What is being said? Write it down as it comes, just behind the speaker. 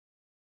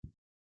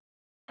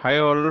Hi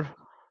all,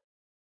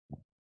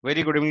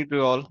 very good evening to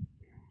you all.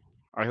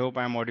 I hope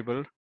I am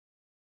audible.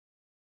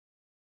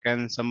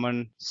 Can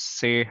someone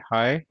say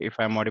hi if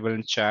I am audible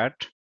in chat?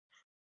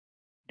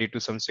 Due to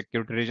some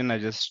security reason, I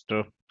just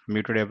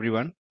muted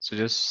everyone. So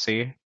just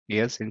say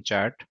yes in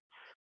chat.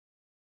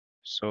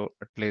 So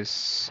at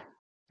least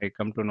I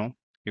come to know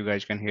you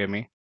guys can hear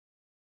me.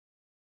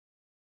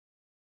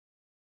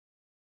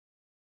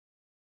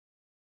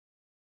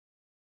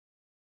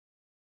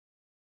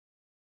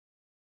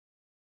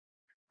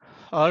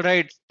 All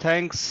right,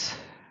 thanks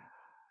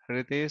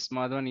Ritesh,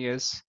 Madhavan.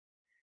 Yes,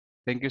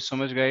 thank you so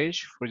much guys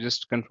for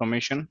just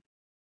confirmation.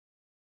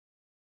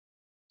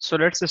 So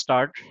let's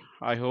start.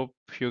 I hope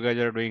you guys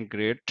are doing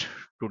great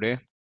today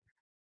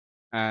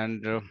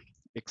and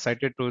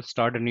excited to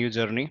start a new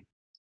journey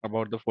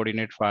about the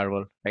FortiGate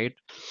firewall, right?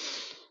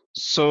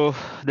 So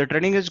the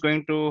training is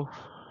going to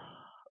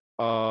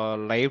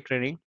live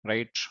training,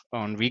 right,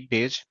 on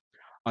weekdays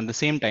on the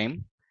same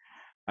time,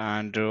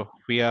 and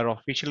we are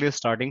officially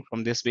starting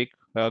from this week.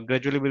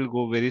 Gradually, we'll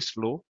go very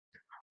slow,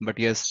 but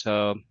yes,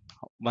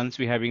 once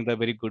we having the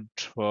very good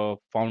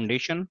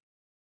foundation,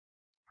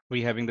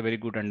 we having the very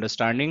good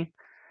understanding,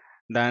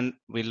 then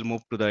we'll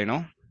move to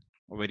the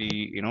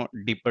very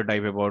deeper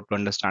dive about to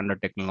understand the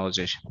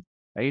technology,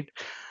 right?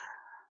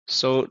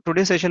 So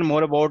today's session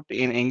more about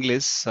in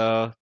English.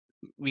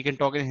 We can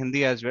talk in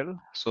Hindi as well.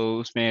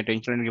 So उसमें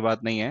tension लेने की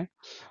बात नहीं है.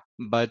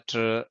 But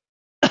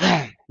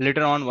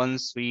later on,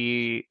 once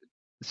we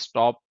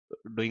stop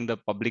doing the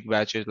public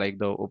batches like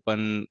the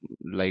open,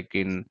 like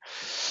in,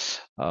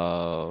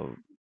 uh,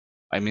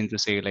 I mean to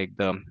say like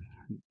the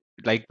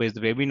likewise the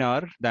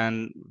webinar,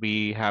 then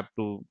we have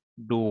to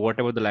do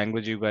whatever the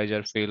language you guys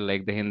are feel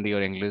like the Hindi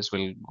or English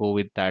will go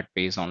with that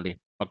pace only.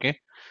 Okay.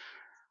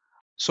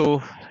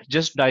 So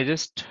just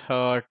digest,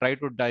 try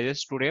to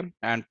digest today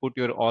and put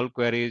your all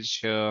queries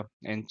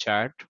in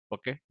chat.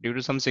 Okay. Due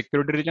to some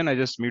security reason, I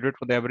just muted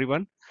for the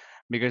everyone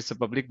because it's a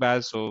public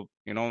batch. So,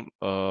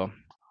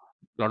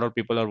 a lot of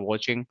people are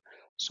watching.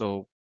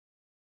 So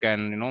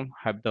can,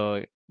 have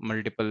the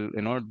multiple,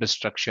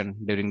 destruction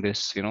during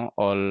this,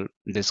 all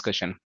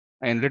discussion.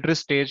 And later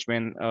stage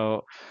when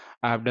I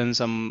have done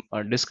some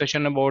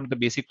discussion about the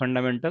basic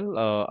fundamental,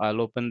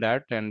 I'll open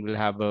that and we'll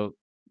have a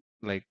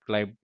like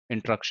live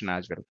interaction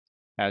as well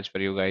as per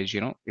you guys,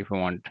 if you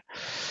want.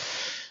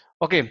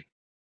 Okay,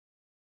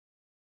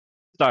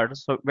 start.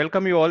 So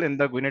welcome you all in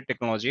the GuiNet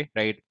technology,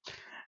 right?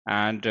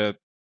 And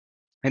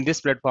in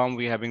this platform,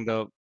 we having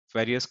the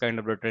various kind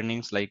of the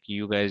trainings, like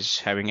you guys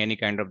having any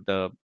kind of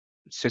the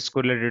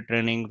Cisco related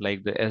training,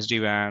 like the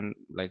SD-WAN,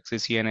 like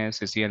CCNA,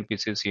 CCNP,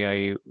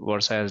 CCIE,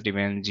 Versa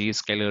SD-WAN,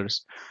 Zscalers,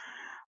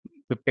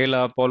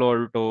 Palo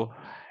Alto,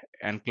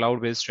 and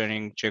cloud-based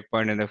training,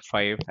 Checkpoint and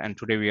F5. And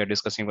today we are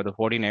discussing about the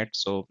FortiNet.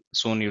 So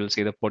soon you will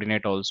see the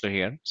FortiNet also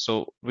here.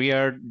 So we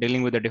are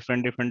dealing with the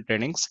different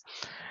trainings.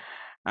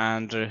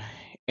 And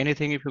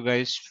anything, if you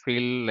guys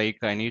feel like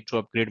I need to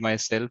upgrade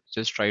myself,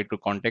 just try to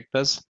contact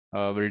us.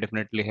 We'll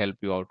definitely help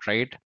you out,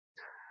 right?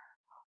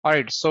 All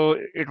right, so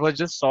it was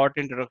just short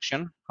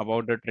introduction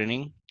about the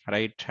training,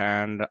 right?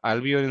 And I'll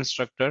be your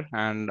instructor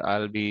and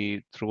I'll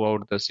be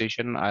throughout the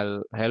session.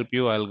 I'll help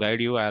you, I'll guide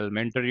you, I'll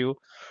mentor you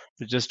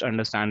to just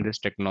understand this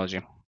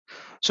technology.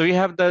 So we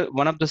have the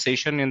one of the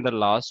session in the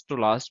last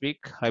week,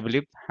 I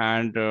believe,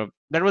 and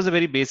that was a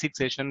very basic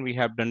session. We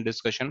have done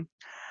discussion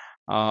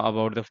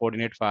about the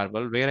FortiGate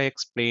firewall, where I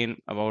explain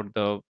about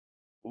the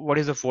what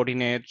is a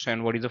FortiGate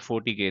and what is a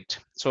FortiGate.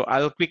 So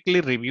I'll quickly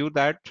review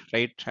that,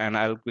 right? And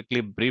I'll quickly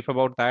brief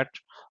about that,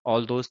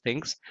 all those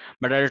things.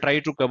 But I'll try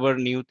to cover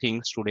new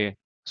things today.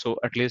 So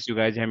at least you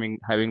guys having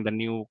the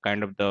new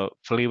kind of the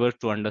flavor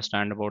to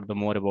understand about the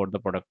more about the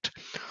product.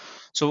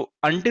 So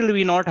until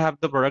we not have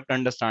the product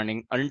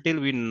understanding, until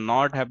we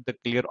not have the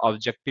clear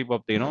objective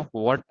of the,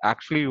 what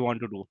actually we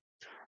want to do,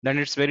 then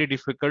it's very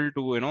difficult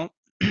to,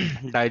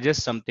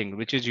 digest something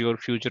which is your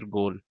future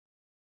goal.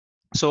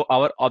 So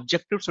our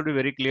objective should be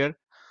very clear.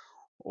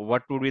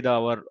 What would be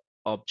our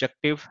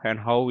objective and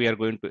how we are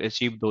going to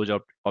achieve those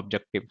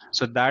objective.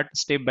 So that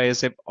step by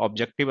step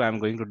objective I'm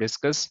going to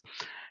discuss.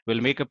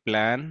 We'll make a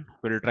plan.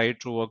 We'll try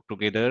to work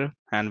together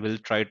and we'll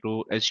try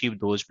to achieve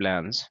those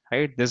plans.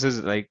 Right? This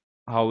is like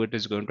how it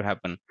is going to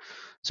happen.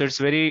 So it's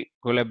very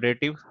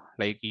collaborative.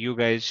 Like you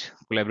guys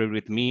collaborate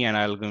with me and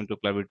I'll going to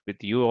collaborate with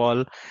you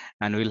all,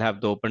 and we'll have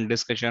the open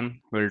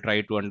discussion. We'll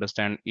try to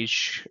understand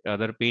each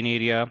other pain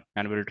area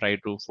and we'll try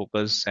to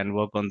focus and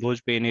work on those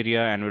pain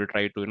area, and we'll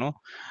try to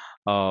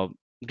uh,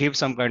 give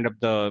some kind of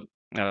the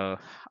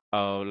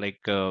uh, like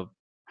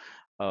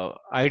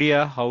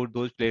idea how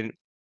those pain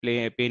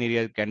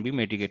areas can be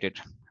mitigated,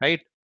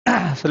 right?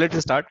 So let's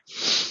start.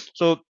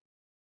 So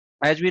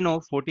as we know,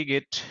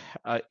 FortiGate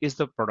is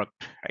the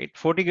product, right?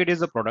 FortiGate is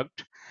the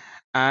product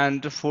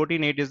and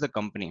Fortinet is the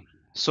company.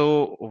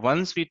 So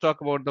once we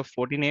talk about the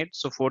Fortinet,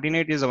 so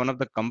Fortinet is one of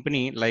the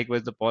company,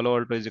 likewise the Palo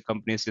Alto is a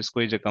company,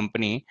 Cisco is a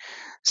company.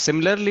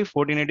 Similarly,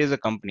 Fortinet is a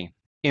company.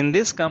 In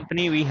this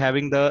company, we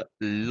having the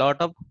lot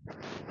of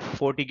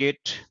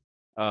FortiGate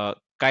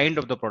kind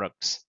of the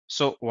products.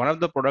 So one of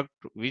the product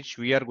which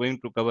we are going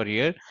to cover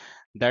here,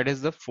 that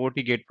is the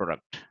FortiGate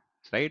product,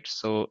 right?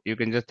 So you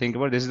can just think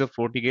about this is the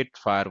FortiGate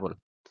firewall.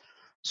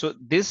 So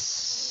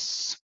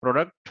this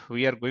product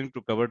we are going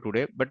to cover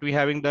today, but we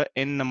having the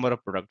n number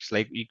of products.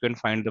 Like you can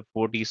find the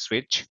 40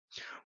 switch,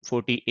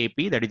 40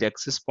 AP, that is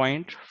access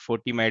point.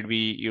 40 might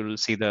be, you'll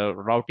see the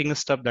routing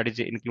stuff that is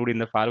included in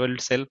the firewall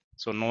itself.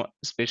 So no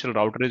special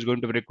router is going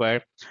to be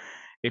required.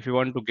 If you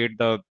want to get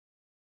the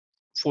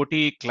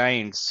 40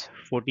 clients,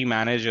 40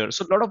 managers,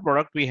 so a lot of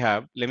product we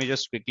have. Let me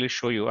just quickly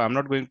show you. I'm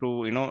not going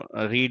to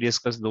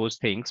re-discuss those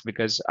things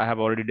because I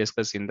have already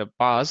discussed in the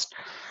past,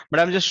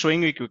 but I'm just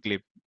showing you quickly.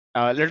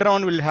 Later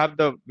on we'll have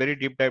the very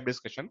deep dive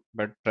discussion,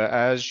 but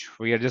as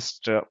we are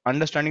just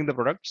understanding the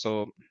product,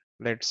 so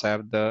let's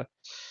have the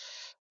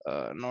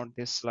not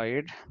this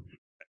slide.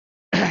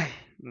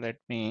 Let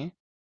me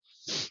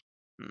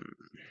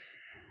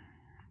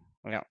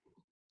yeah.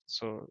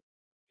 So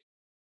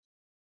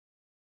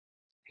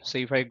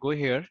if I go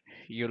here,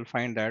 you'll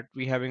find that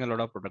we having a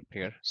lot of product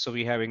here. So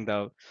we having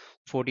the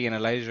 40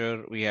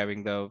 analyzer, we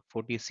having the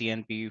 40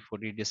 CNP,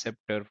 40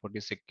 Deceptor,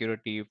 40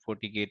 security,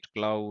 40 gate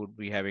cloud,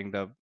 we having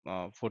the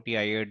 40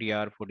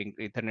 IRDR, 40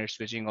 Ethernet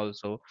switching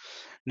also,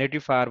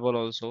 native firewall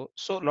also.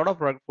 So a lot of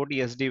product, 40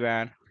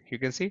 SD-WAN, you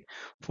can see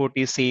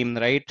 40 SIEM,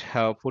 right?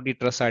 40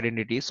 trust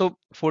identity. So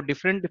for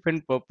different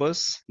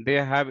purpose, they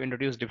have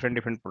introduced different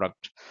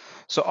product.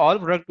 So all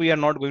product we are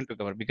not going to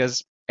cover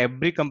because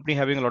every company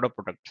having a lot of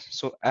product.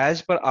 So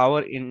as per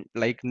our in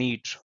like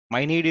need,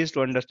 my need is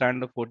to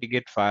understand the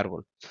FortiGate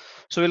firewall.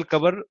 So we'll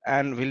cover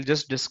and we'll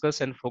just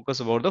discuss and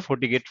focus about the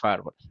FortiGate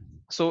firewall.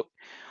 So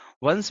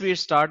once we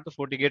start the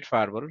FortiGate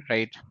firewall,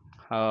 right,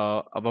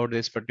 about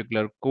this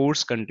particular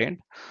course content,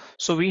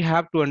 so we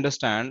have to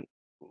understand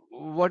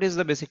what is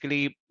the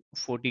basically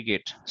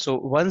FortiGate. So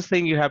one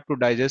thing you have to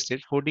digest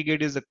it.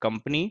 FortiGate is the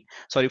company.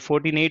 Sorry,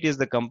 Fortinet is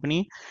the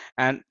company,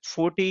 and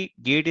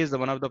FortiGate is the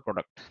one of the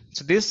product.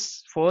 So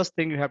this first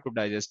thing you have to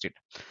digest it.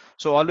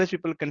 So always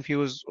people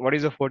confuse what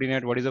is a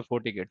Fortinet, what is a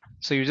FortiGate.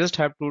 So you just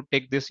have to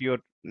take this your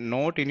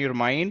note in your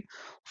mind.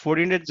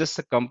 Fortinet is just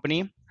a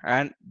company,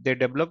 and they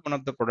develop one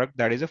of the product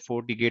that is a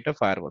FortiGate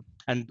firewall.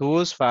 And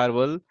those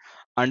firewall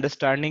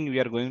understanding we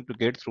are going to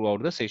get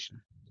throughout the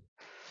session.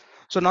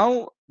 So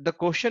now the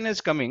question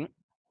is coming,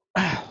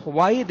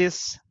 why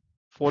this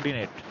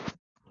Fortinet?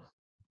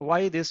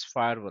 Why this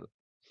firewall,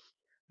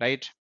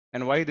 right?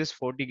 And why this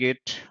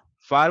FortiGate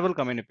firewall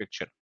come in a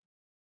picture?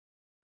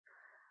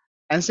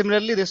 And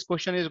similarly, this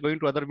question is going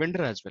to other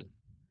vendor as well.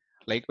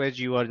 Likewise,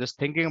 you are just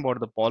thinking about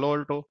the Palo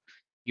Alto,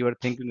 you are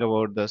thinking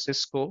about the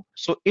Cisco.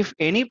 So if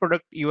any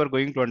product you are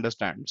going to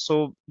understand,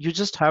 so you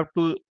just have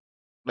to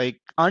like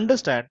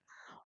understand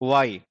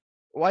why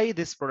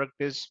this product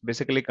is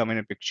basically come in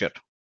a picture.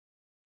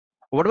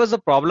 What was the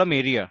problem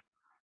area,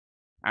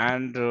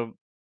 and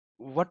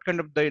what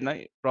kind of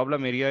the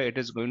problem area it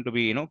is going to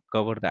be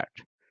cover that.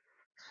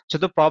 So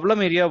the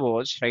problem area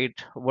was, right,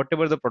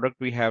 whatever the product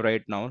we have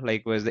right now,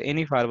 like was the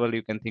any firewall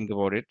you can think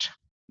about it,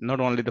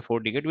 not only the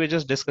FortiGate, we're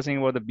just discussing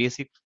about the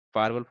basic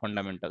firewall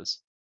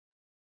fundamentals,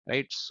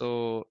 right?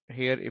 So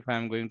here if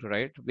I'm going to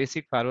write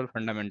basic firewall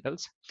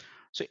fundamentals,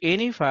 so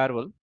any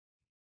firewall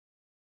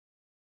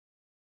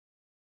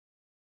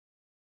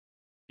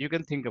you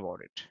can think about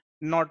it,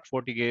 not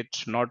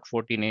FortiGate, not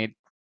Fortinet,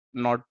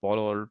 not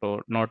Palo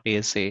Alto, not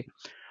ASA,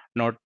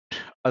 not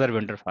other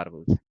vendor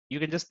firewalls. You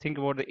can just think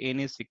about the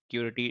any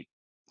security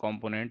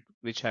component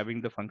which having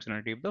the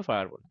functionality of the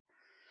firewall.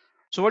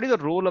 So what is the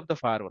role of the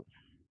firewall?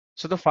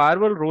 So the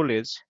firewall role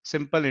is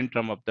simple in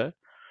term of the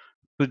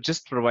to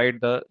just provide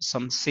the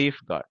some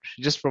safeguard,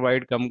 just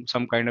provide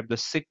some kind of the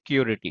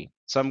security,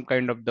 some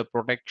kind of the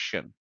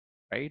protection,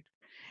 right?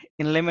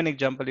 In layman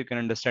example you can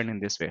understand in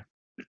this way.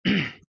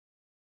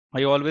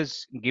 I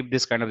always give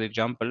this kind of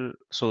example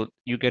so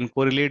you can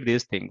correlate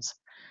these things.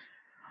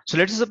 So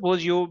let's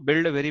suppose you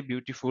build a very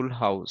beautiful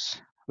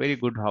house, very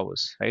good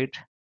house, right?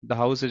 The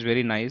house is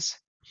very nice.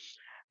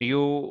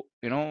 You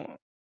know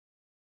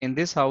in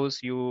this house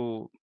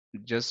you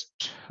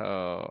just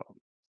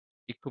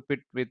equip it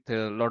with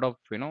a lot of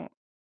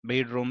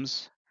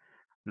bedrooms,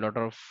 lot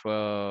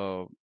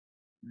of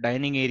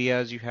dining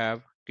areas you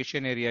have,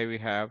 kitchen area you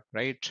have,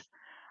 right?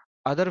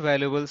 Other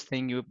valuable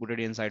thing you put it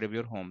inside of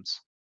your homes,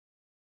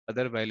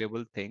 other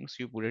valuable things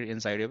you put it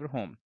inside of your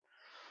home.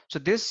 So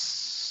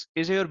this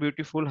is your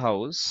beautiful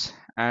house,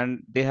 and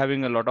they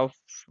having a lot of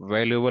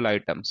valuable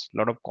items,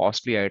 lot of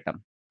costly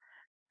item.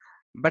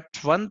 But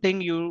one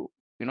thing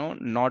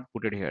not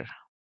put it here.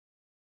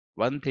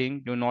 One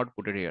thing you not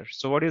put it here.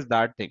 So what is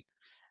that thing?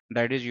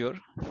 That is your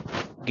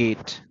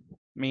gate,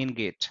 main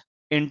gate,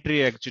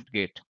 entry exit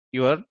gate.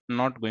 You are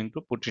not going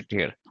to put it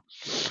here.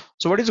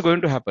 So what is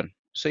going to happen?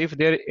 So if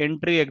their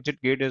entry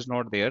exit gate is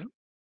not there,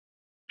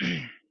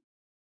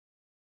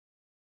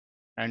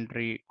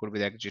 entry could be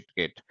the exit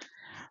gate.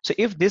 So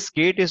if this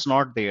gate is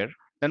not there,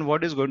 then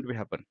what is going to be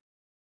happen?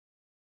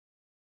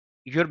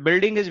 Your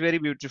building is very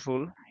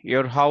beautiful,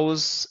 your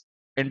house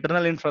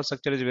internal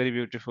infrastructure is very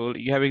beautiful.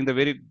 You having the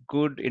very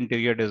good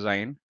interior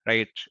design,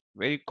 right?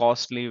 Very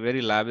costly,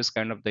 very lavish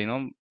kind of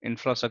the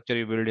infrastructure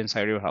you build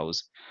inside your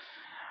house,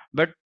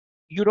 but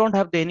you don't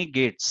have any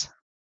gates.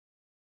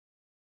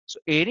 So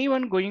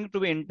anyone going to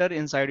be enter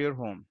inside your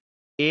home,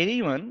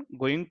 anyone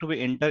going to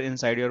be enter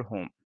inside your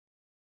home.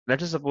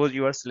 Let us suppose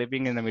you are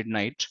sleeping in the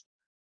midnight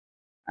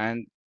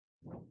and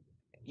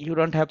you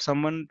don't have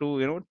someone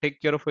to take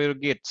care of your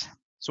gates.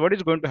 So what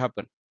is going to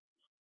happen?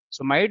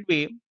 So might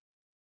be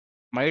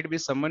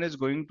someone is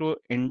going to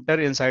enter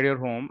inside your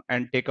home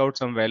and take out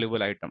some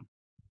valuable item.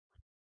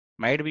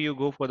 Might be you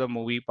go for the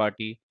movie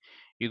party,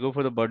 you go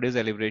for the birthday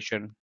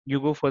celebration, you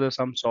go for the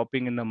some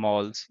shopping in the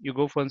malls, you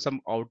go for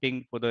some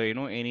outing for the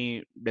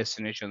any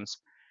destinations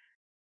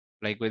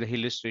like with a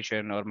hill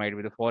station or might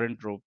be the foreign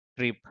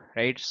trip,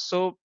 right?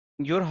 So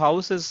your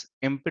house is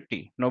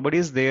empty. Nobody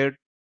is there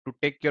to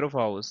take care of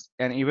house,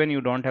 and even you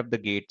don't have the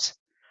gates.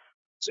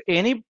 So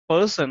any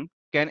person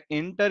can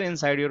enter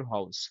inside your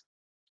house,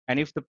 and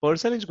if the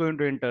person is going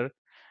to enter,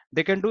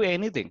 they can do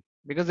anything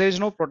because there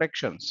is no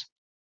protections.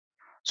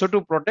 So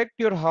to protect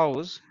your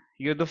house,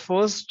 you're the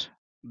first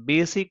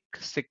basic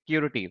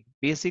security,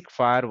 basic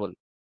firewall.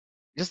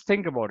 Just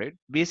think about it.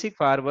 Basic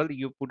firewall,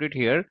 you put it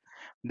here.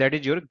 That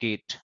is your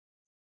gate.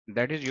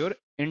 That is your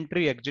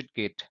entry exit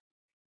gate.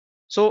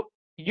 So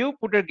you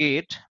put a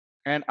gate,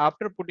 and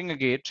after putting a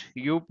gate,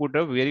 you put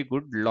a very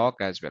good lock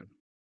as well,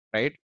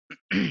 right?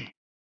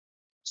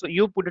 So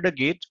you put it a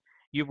gate,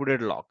 you put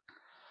it a lock.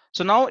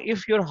 So now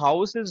if your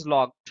house is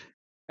locked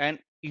and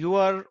you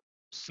are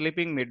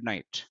sleeping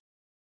midnight,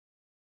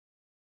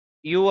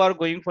 you are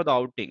going for the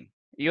outing,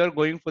 you are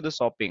going for the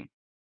shopping.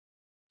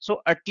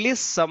 So at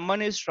least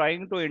someone is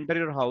trying to enter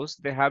your house,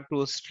 they have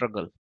to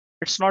struggle.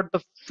 It's not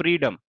the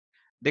freedom.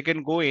 They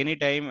can go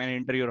anytime and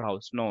enter your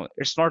house. No,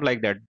 it's not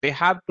like that. They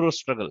have to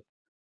struggle.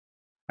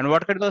 And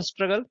what kind of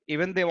struggle?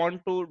 Even they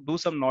want to do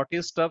some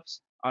naughty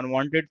stuffs,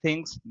 unwanted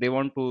things. They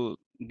want to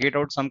get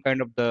out some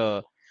kind of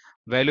the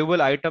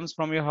valuable items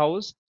from your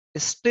house.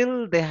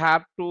 Still, they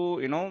have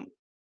to,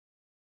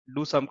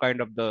 do some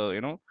kind of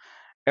the,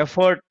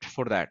 effort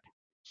for that.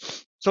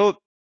 So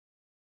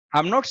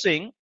I'm not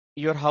saying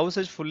your house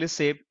is fully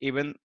safe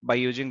even by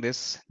using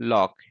this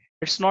lock.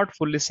 It's not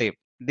fully safe.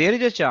 There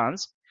is a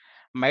chance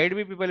might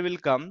be people will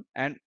come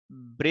and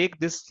break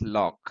this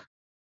lock.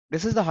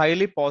 This is the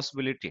highly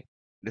possibility.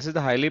 This is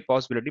the highly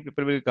possibility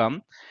people will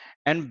come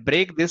and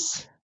break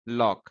this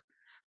lock.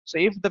 So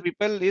if the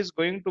people is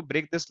going to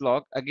break this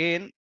lock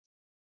again,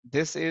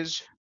 this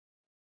is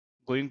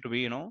going to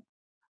be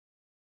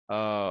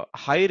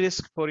high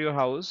risk for your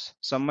house.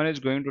 Someone is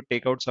going to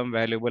take out some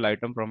valuable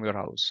item from your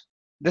house.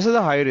 This is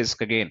a high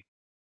risk again.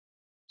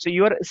 So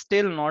you are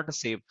still not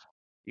safe.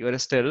 You are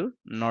still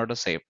not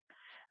safe.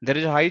 There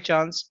is a high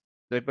chance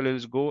people will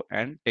go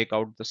and take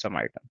out the some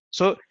item.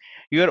 So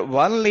your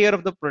one layer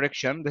of the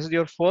protection, this is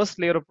your first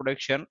layer of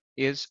protection,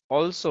 is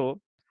also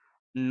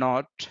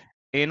not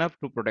enough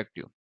to protect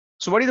you.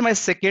 So what is my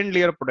second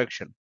layer of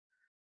protection?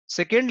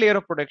 Second layer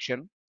of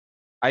protection,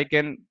 I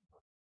can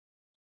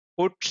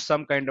put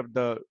some kind of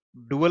the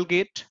dual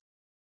gate.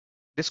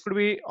 This could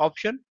be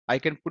option. I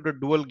can put a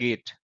dual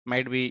gate.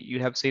 Might be you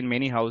have seen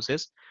many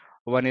houses.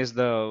 One is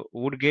the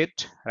wood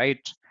gate,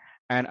 right?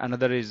 And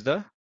another is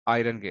the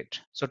iron gate.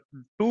 So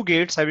two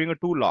gates having a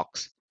two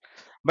locks.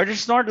 But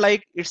it's not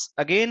like it's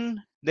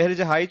again there is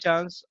a high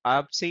chance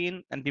I've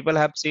seen and people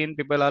have seen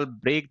people all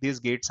break these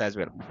gates as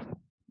well.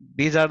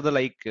 These are the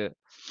like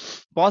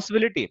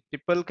possibility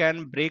people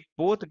can break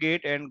both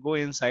gate and go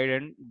inside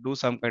and do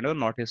some kind of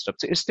naughty stuff.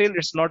 So still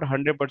it's not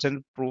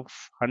 100%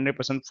 proof,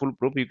 100% full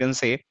proof you can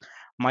say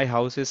my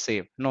house is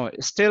safe. No,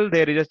 still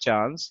there is a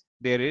chance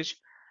there is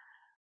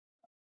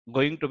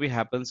going to be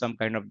happen some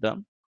kind of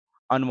the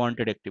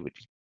unwanted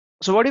activity.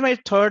 So what is my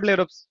third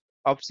layer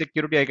of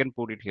security I can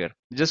put it here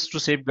just to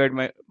safeguard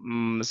my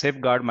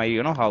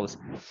house?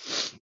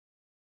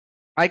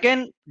 I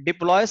can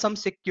deploy some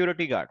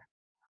security guard.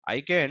 I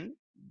can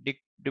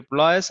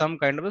deploy some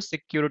kind of a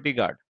security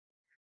guard.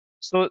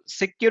 So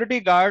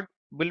security guard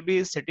will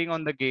be sitting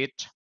on the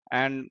gate,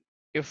 and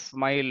if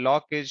my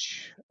lock is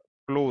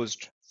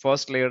closed,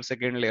 first layer,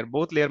 second layer,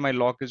 both layer my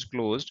lock is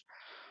closed.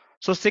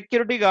 So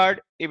security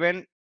guard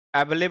even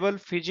available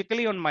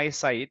physically on my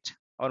site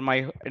or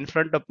my in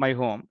front of my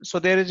home. So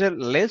there is a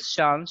less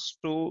chance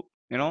to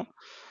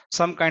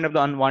some kind of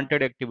the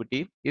unwanted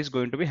activity is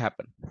going to be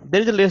happen.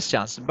 There is a less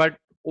chance. But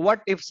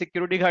what if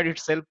security guard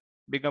itself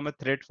become a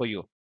threat for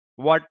you?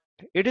 What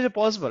it is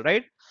possible,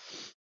 right?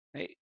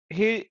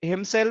 He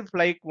himself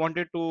like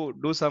wanted to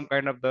do some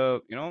kind of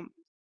the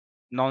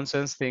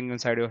nonsense thing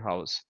inside your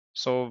house.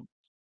 So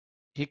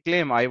he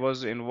claimed I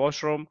was in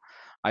washroom.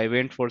 I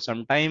went for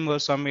some time or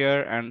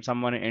somewhere and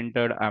someone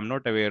entered. I'm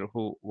not aware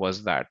who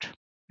was that.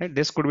 Right?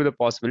 This could be the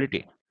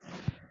possibility.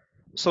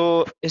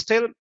 So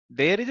still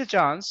there is a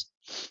chance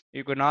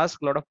you can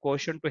ask a lot of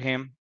question to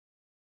him.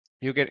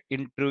 You can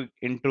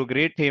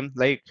integrate him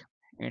like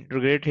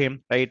integrate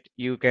him, right?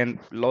 You can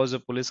lodge a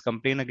police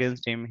complaint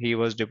against him. He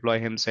was deploy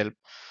himself.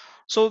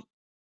 So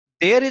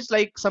there is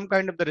like some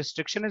kind of the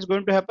restriction is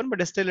going to happen,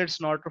 but still it's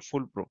not a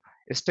foolproof.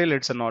 Still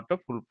it's not a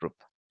foolproof.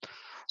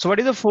 So what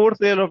is the fourth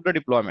layer of the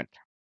deployment?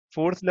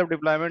 Fourth layer of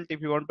deployment,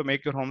 if you want to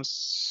make your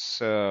homes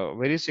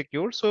very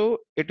secure, so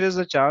it is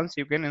a chance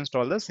you can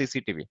install the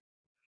CCTV.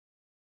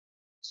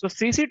 So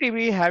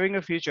CCTV having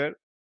a feature,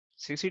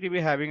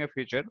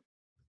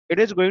 it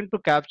is going to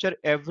capture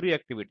every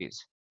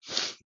activities.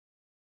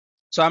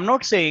 So I'm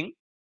not saying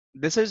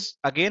this is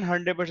again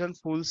 100%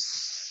 full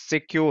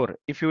secure.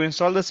 If you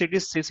install the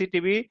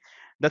CCTV,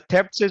 the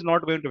thefts is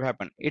not going to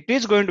happen. It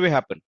is going to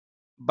happen,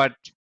 but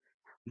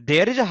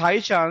there is a high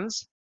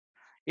chance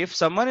if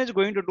someone is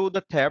going to do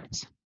the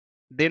thefts,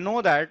 they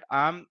know that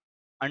I'm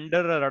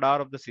under the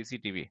radar of the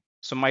CCTV.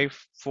 So my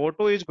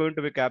photo is going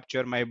to be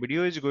captured, my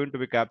video is going to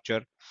be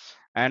captured,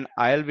 and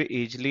I'll be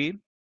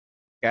easily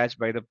catched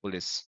by the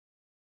police.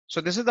 So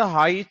this is the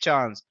high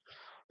chance.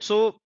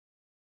 So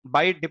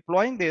by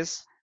deploying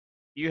this,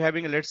 you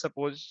having, let's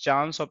suppose,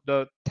 chance of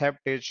the theft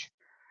is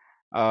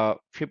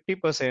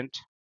 50%,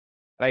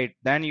 right?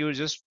 Then you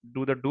just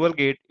do the dual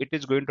gate, it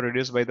is going to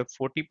reduce by the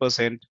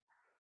 40%.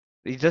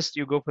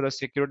 You go for the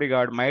security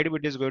guard, might be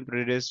it is going to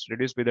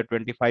reduce by the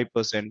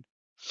 25%.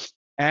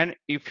 And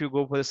if you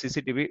go for the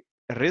CCTV,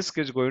 risk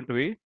is going to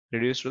be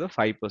reduced to the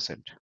 5%.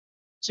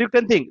 So you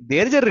can think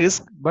there is a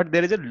risk, but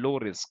there is a low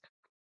risk.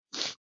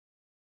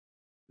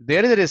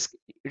 There is a risk.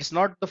 It's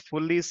not the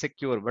fully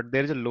secure, but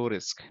there is a low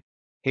risk.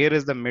 Here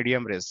is the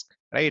medium risk,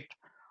 right?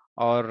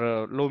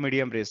 Or low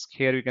medium risk.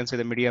 Here you can see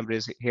the medium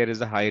risk. Here is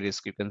the high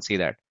risk. You can see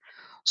that.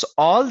 So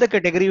all the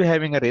category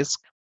having a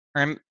risk,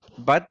 and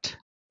but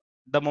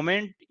the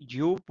moment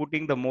you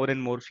putting the more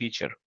and more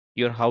feature,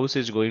 your house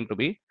is going to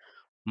be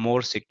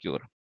more secure.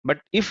 But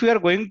if you are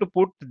going to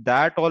put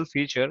that all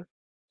feature,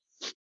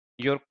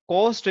 your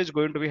cost is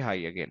going to be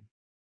high again,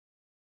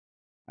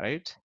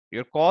 right?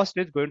 Your cost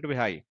is going to be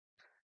high.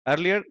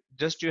 Earlier,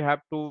 just you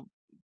have to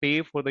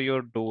pay for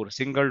your door,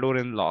 single door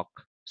and lock.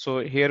 So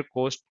here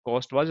cost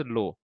was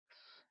low.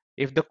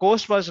 If the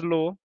cost was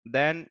low,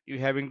 then you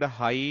having the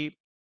high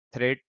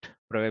threat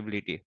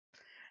probability.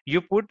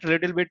 You put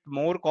little bit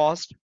more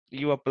cost,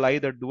 you apply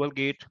the dual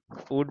gate,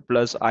 wood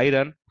plus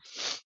iron.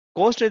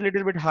 Cost is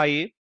little bit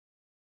high,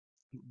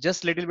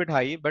 just little bit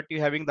high, but you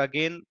having the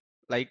again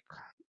like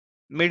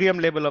medium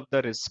level of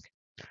the risk.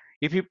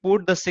 If you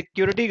put the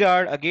security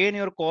guard, again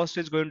your cost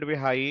is going to be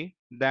high,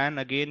 then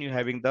again you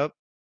having the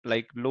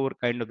like lower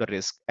kind of the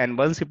risk. And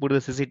once you put the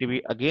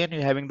CCTV, again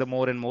you having the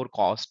more and more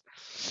cost,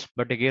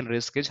 but again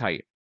risk is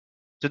high.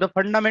 So the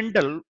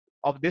fundamental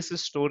of this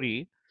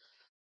story,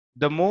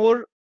 the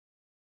more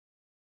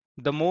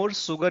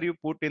sugar you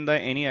put in the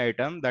any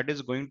item, that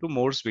is going to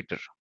more sweeter,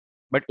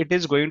 but it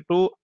is going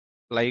to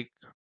like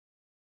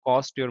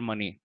cost your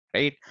money,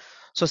 right?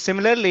 So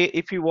similarly,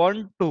 if you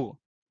want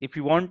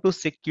to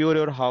secure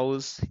your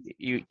house,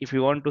 if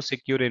you want to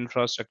secure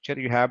infrastructure,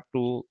 you have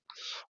to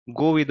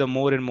go with the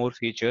more and more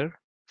feature.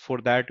 For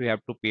that you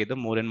have to pay the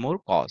more and more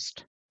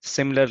cost.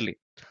 Similarly,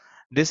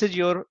 this is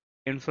your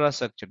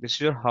infrastructure, this is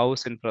your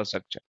house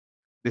infrastructure,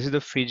 this is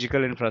the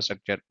physical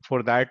infrastructure.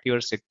 For that you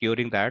are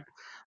securing that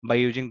by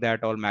using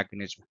that all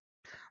mechanism.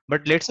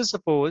 But let's say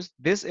suppose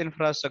this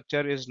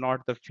infrastructure is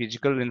not the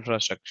physical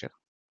infrastructure,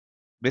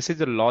 this is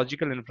the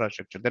logical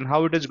infrastructure, then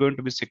how it is going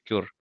to be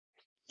secure?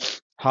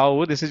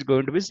 How this is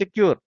going to be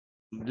secure?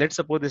 Let's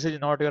suppose this is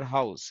not your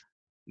house,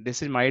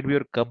 this is might be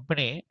your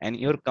company, and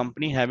your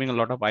company having a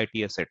lot of IT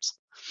assets,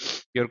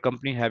 your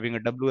company having a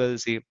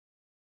WLC,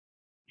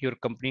 your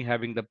company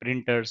having the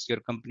printers, your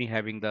company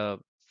having the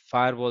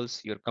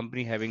firewalls, your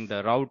company having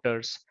the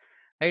routers,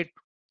 right?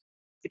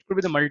 It could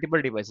be the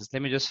multiple devices.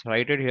 Let me just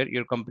write it here.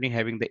 Your company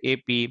having the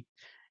AP,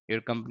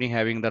 your company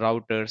having the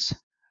routers,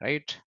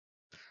 right?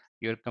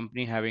 Your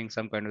company having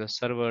some kind of the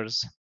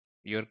servers,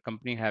 your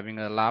company having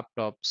the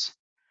laptops,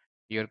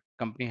 your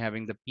company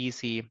having the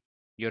PC,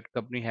 your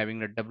company having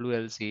the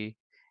WLC,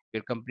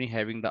 your company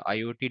having the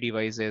IoT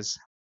devices,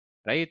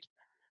 right?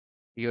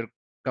 Your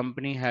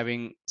company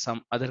having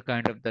some other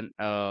kind of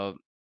the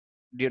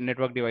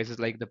network devices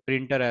like the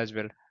printer as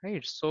well,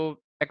 right? So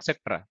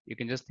etc. You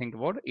can just think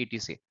about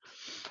etc.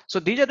 So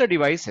these are the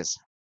devices,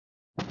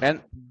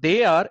 and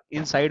they are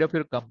inside of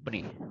your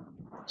company.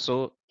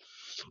 So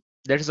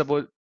let's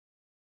suppose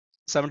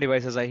some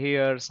devices are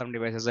here, some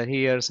devices are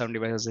here, some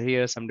devices are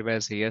here, some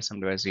devices here,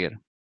 some devices here.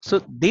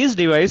 So these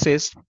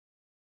devices,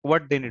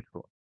 what they need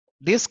to,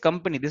 this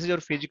company, this is your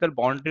physical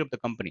boundary of the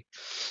company,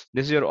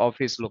 this is your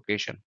office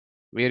location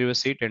where you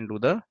sit and do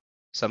the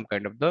some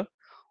kind of the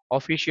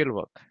official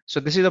work. So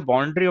this is the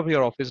boundary of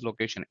your office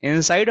location.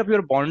 Inside of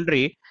your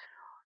boundary,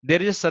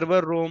 there is a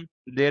server room,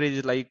 there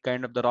is like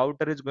kind of the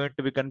router is going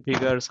to be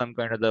configured, some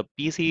kind of the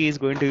PC is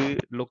going to be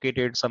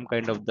located, some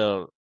kind of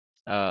the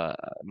uh,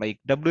 like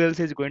WLC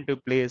is going to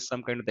place,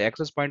 some kind of the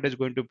access point is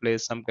going to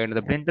place, some kind of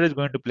the printer is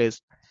going to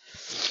place.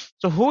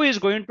 So who is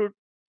going to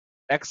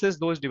access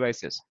those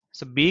devices?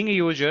 So being a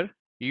user,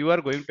 you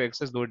are going to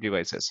access those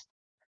devices.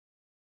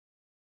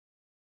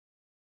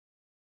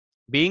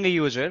 Being a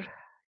user,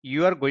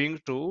 you are going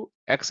to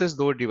access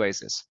those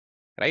devices,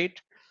 right?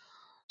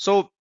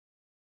 So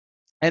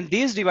And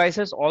these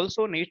devices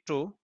also need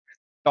to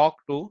talk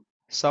to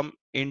some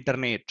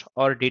internet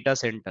or data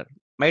center.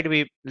 Might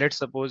be, let's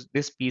suppose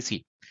this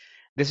PC.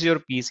 This is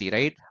your PC,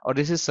 right? Or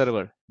this is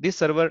server. This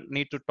server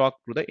need to talk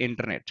to the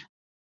internet,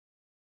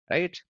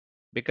 right?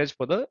 Because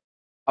for the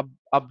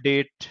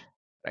update,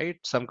 right?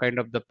 Some kind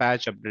of the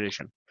patch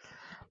updation.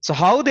 So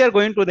how they are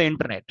going to the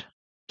internet?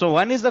 So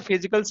one is the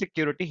physical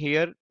security.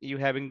 Here you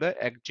having the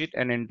exit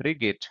and entry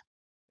gate.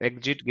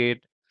 Exit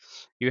gate,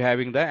 you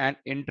having the and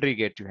entry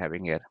gate you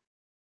having here,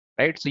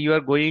 right? So you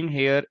are going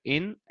here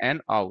in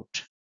and out.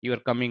 You are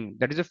coming.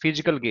 That is a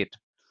physical gate.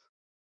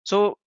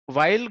 So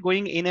while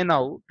going in and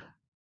out,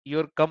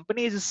 your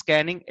company is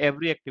scanning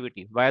every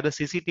activity via the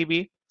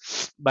CCTV,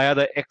 via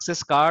the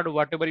access card,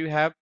 whatever you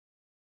have,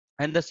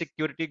 and the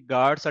security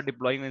guards are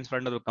deploying in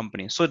front of the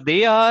company. So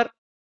they are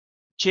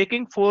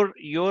checking for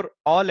your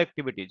all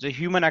activities, the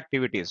human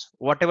activities,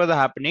 whatever the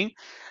happening,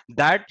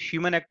 that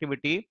human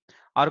activity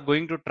are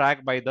going to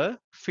track by the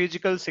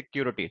physical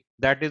security.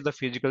 That is the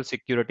physical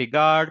security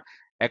guard,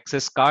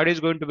 access card is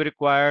going to be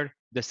required,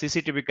 the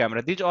CCTV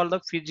camera. These are all the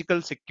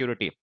physical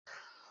security.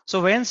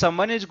 So when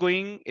someone is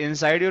going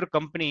inside your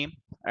company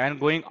and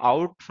going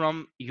out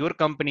from your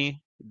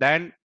company,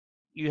 then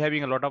you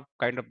having a lot of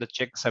kind of the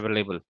checks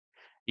available.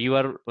 You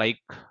are like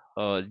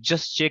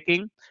just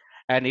checking,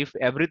 and if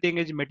everything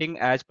is meeting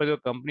as per your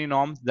company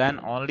norms, then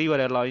only you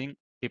are allowing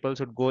people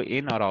should go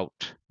in or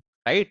out,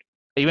 right?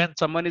 Even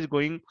someone is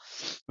going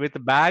with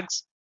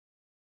bags,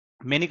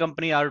 many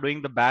company are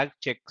doing the bag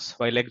checks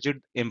while exit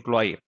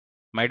employee.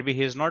 Might be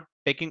he is not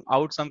taking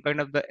out some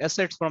kind of the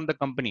assets from the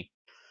company,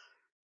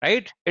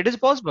 right? It is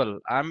possible.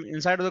 I'm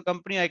inside of the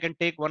company, I can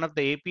take one of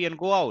the AP and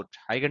go out.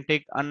 I can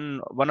take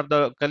one of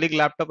the colleague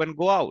laptop and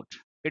go out.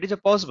 It is a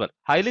possible,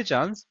 highly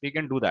chance we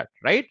can do that,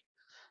 right?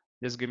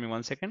 Just give me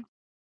 1 second.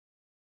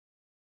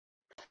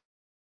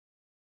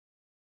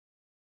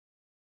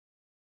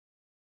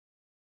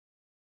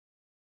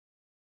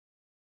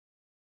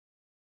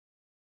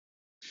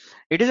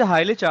 It is a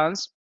highly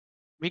chance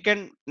we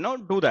can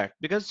not do that,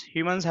 because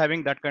humans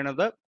having that kind of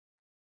the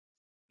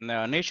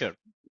nature,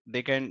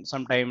 they can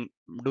sometime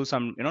do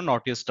some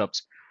naughty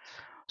stuffs.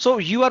 So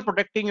you are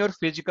protecting your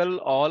physical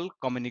all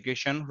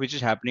communication which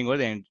is happening over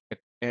the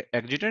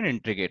exit and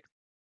entry gate.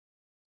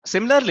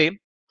 Similarly,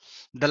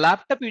 the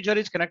laptop user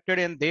is connected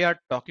and they are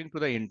talking to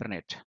the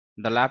internet.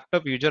 The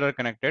laptop user are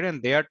connected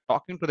and they are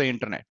talking to the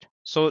internet.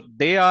 So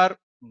they are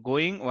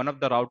going, one of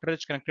the router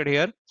is connected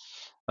here.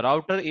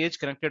 Router is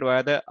connected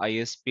via the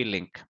ISP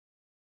link,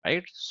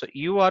 right? So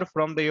you are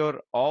from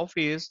your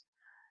office,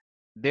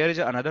 there is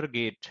another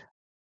gate.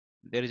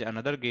 There is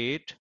another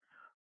gate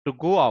to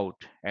go out,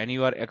 and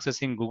you are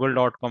accessing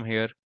google.com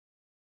here,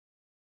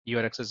 you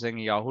are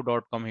accessing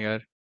yahoo.com here,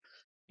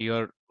 you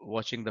are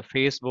watching the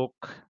Facebook,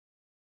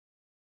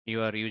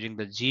 you are using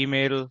the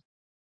Gmail,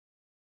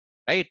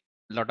 right?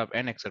 Lot of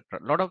and etc,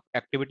 lot of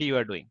activity you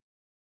are doing.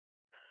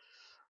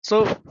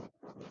 So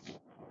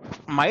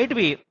might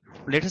be,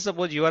 let's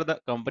suppose you are the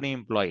company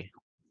employee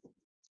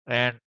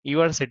and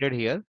you are seated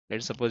here,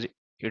 let's suppose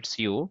it's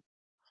you,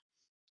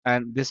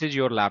 and this is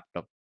your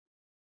laptop.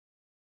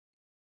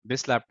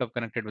 This laptop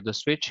connected with the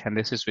switch, and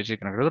this is switch is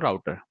connected to the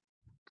router.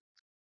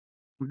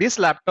 This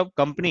laptop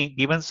company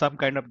given some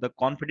kind of the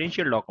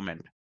confidential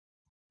document.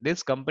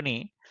 This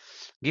company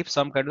gives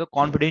some kind of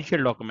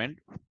confidential document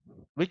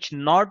which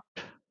not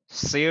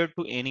shared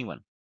to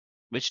anyone,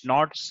 which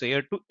not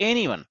shared to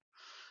anyone.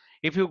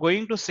 If you're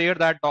going to share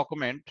that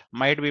document,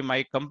 might be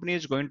my company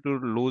is going to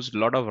lose a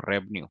lot of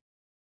revenue.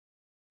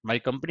 My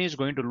company is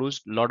going to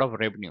lose a lot of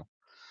revenue.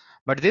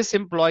 But this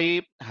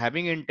employee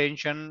having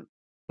intention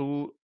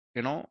to,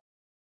 you know,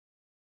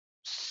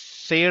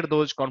 share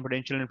those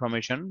confidential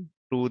information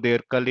to their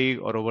colleague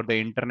or over the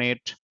internet,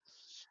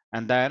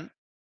 and then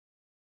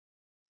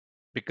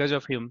because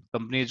of him,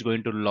 company is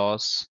going to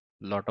lose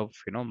a lot of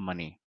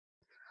money.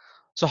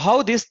 So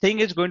how this thing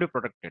is going to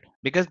protect it?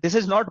 Because this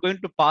is not going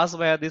to pass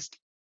via this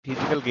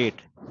physical gate.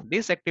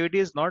 This activity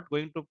is not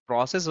going to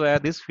process via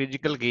this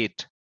physical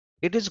gate.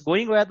 It is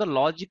going via the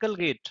logical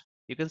gate.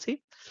 You can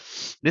see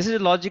this is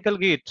a logical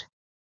gate.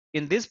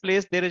 In this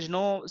place, there is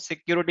no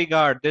security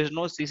guard. There is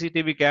no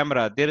CCTV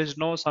camera. There is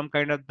no some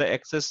kind of the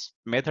access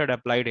method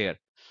applied here.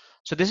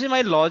 So this is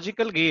my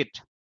logical gate.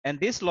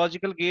 And this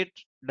logical gate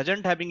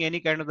doesn't having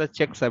any kind of the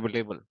checks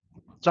available.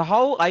 So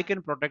how I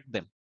can protect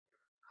them?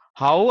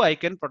 How I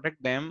can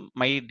protect them?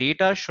 My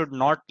data should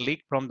not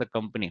leak from the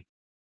company.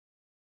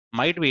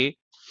 Might be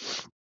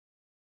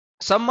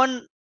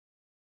someone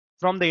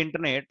from the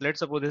internet, let's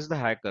suppose this is the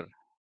hacker.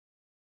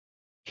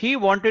 He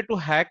wanted to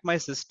hack my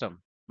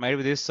system. Might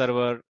be this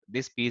server,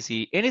 this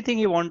PC, anything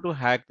he want to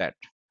hack that.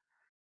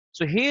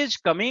 So he is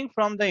coming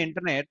from the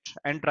internet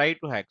and try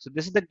to hack. So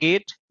this is the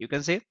gate, you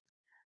can say.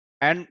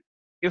 And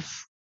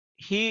if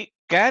he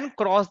can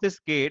cross this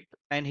gate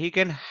and he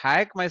can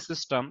hack my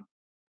system,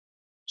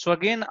 so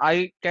again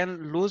I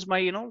can lose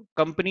my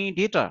company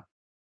data.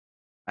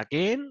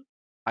 Again,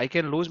 I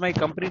can lose my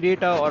company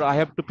data, or I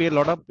have to pay a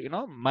lot of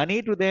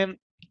money to them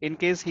in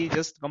case he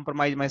just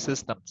compromise my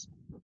systems.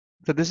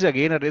 So this is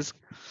again a risk.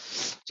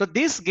 So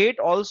this gate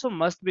also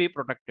must be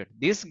protected.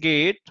 This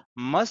gate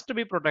must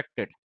be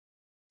protected.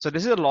 So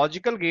this is a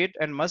logical gate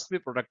and must be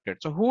protected.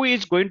 So who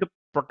is going to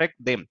protect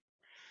them?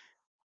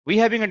 We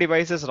having a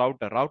device as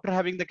router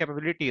having the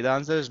capability. The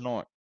answer is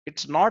no.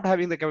 It's not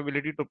having the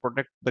capability to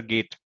protect the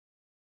gate.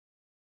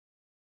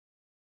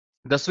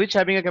 The switch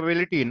having a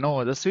capability?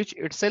 No, the switch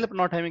itself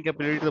not having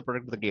capability to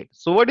protect the gate.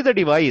 So what is the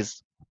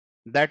device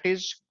that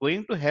is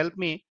going to help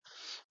me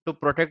to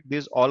protect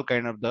these all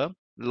kind of the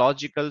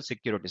logical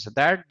security? So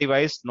that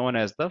device known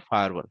as the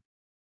firewall.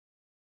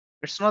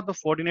 It's not the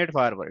Fortinet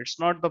firewall. It's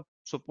not the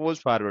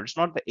supposed firewall. It's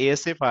not the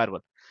ASA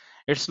firewall.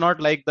 It's not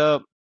like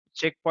the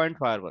checkpoint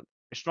firewall.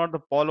 It's not the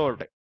Palo.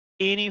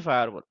 Any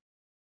firewall,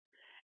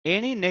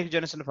 any next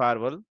generation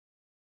firewall,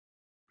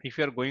 if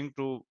you are going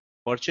to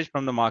purchase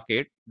from the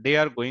market, they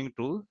are going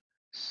to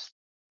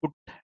put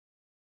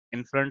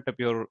in front of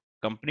your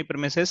company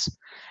premises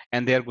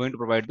and they are going to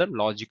provide the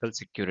logical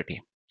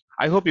security.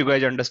 I hope you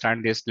guys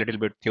understand this little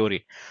bit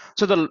theory.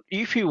 So the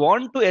if you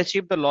want to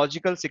achieve the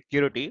logical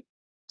security,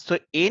 so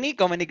any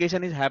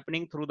communication is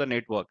happening through the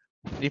network.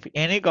 If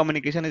any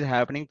communication is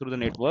happening through the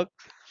network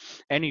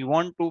and you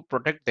want to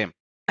protect them,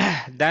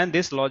 then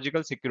this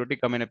logical security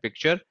come in a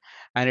picture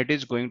and it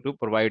is going to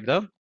provide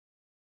the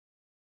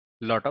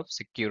lot of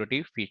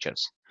security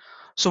features.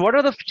 So what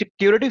are the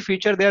security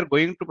feature they are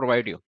going to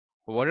provide you?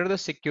 What are the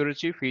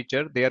security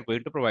feature they are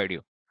going to provide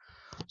you?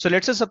 So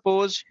let's say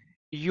suppose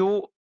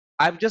you,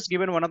 I've just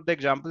given one of the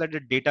example at the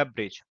data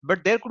breach,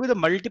 but there could be the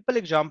multiple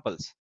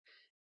examples.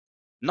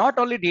 Not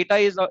only data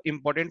is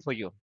important for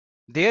you.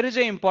 There is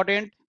a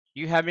important,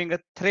 you having a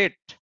threat.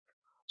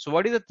 So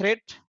what is a threat?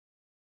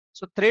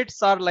 So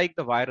threats are like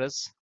the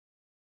virus,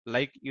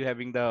 like you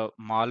having the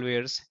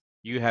malwares,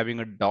 you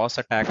having a DOS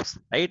attacks,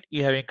 right?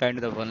 You having kind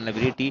of the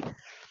vulnerability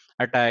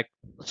attack.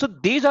 So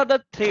these are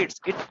the threats.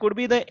 It could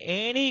be the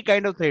any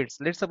kind of threats.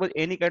 Let's suppose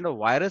any kind of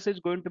virus is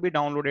going to be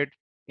downloaded,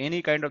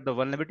 any kind of the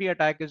vulnerability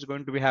attack is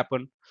going to be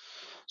happen.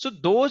 So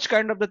those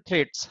kind of the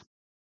threats,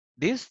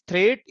 this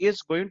threat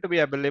is going to be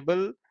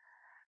available.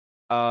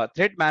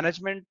 Threat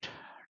management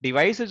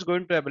device is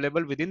going to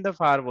available within the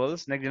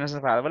firewalls, next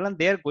generation firewall, and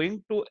they are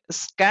going to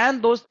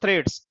scan those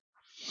threats.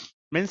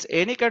 Means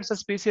any kind of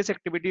suspicious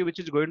activity which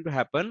is going to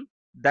happen,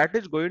 that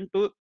is going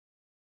to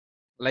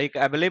like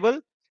available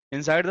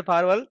inside the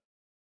firewall,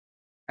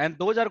 and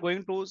those are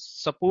going to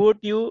support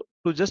you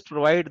to just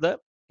provide the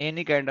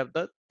any kind of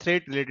the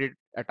threat related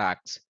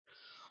attacks.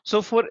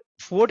 So for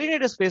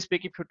Fortinet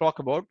specific, if you talk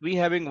about, we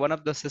having one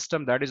of the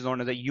system that is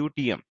known as a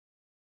UTM.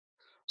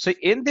 So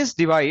in this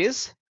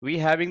device we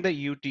having the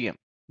UTM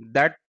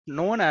that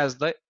known as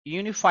the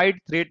unified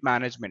threat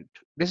management.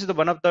 This is the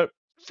one of the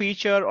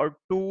feature or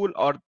tool,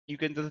 or you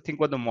can just think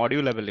about the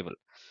module available.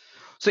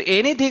 So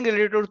anything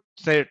related to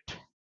threat,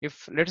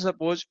 if let's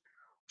suppose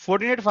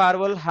Fortinet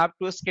firewall have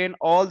to scan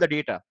all the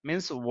data,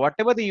 means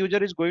whatever the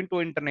user is going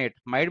to internet,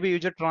 might be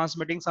user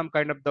transmitting some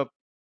kind of the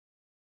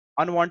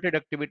unwanted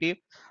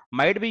activity,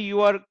 might be you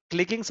are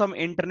clicking some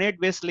internet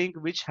based link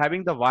which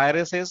having the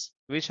viruses,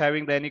 which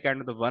having the any kind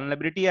of the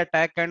vulnerability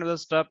attack kind of the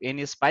stuff,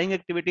 any spying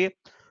activity.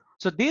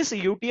 So this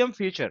UTM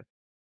feature,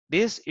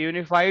 this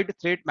unified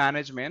threat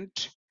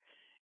management,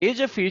 is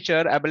a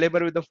feature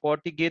available with the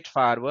FortiGate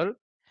firewall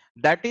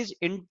that is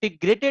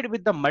integrated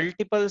with the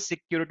multiple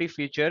security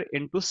feature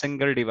into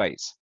single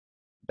device.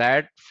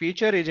 That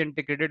feature is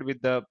integrated with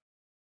the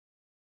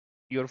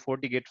your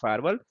FortiGate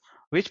firewall,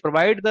 which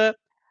provide the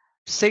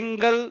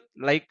single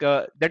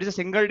that is a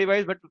single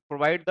device but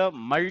provide the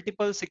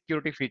multiple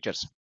security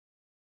features.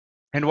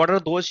 And what are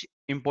those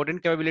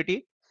important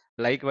capability?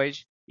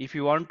 Likewise, if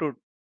you want to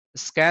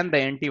scan the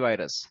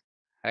antivirus,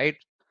 right?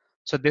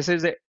 So this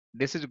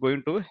is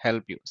going to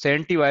help you. So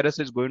antivirus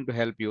is going to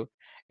help you.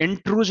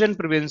 Intrusion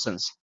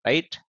preventions,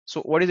 right?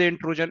 So what is the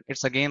intrusion?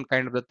 It's again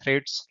kind of the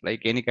threats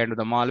like any kind of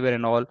the malware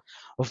and all.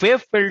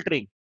 Web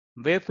filtering.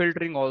 Web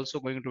filtering also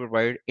going to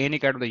provide any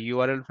kind of the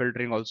URL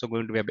filtering, also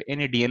going to have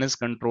any DNS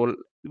control.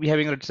 We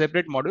having a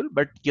separate module,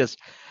 but yes,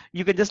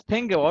 you can just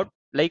think about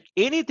like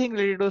anything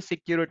related to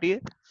security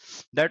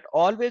that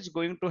always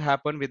going to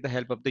happen with the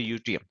help of the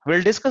UTM.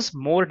 We'll discuss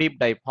more deep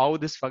dive how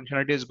this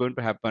functionality is going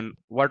to happen,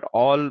 what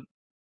all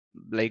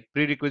like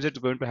prerequisites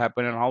going to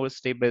happen, and how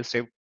step by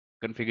step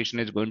configuration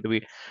is going to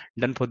be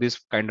done for this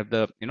kind of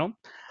the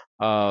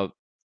uh,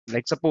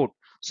 like support.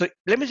 So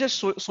let me just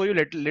show you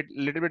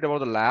little bit about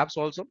the labs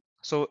also.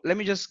 So let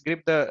me just give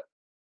the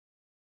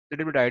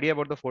little bit idea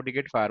about the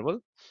FortiGate firewall.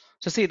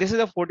 So see, this is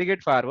a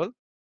FortiGate firewall.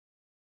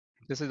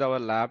 This is our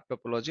lab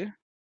topology.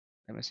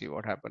 Let me see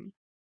what happened.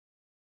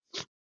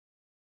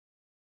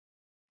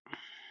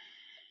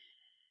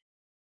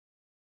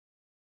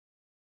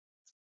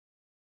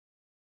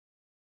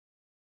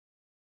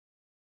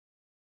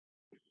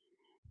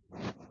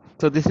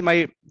 So this is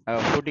my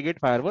FortiGate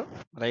firewall,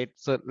 right?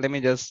 So let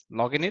me just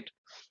log in it.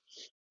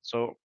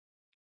 So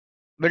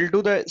we'll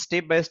do the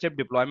step by step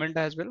deployment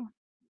as well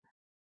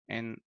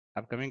in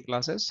upcoming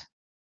classes.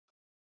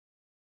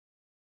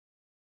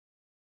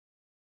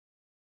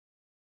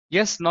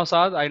 Yes,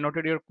 Nausad, I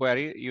noted your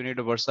query. You need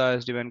a Versa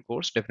SD-WAN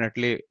course.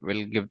 Definitely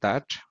will give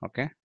that.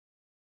 Okay.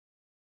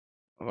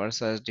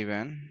 Versa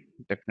SD-WAN.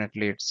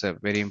 Definitely it's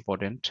very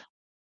important.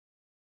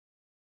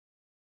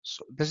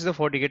 So this is the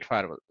FortiGate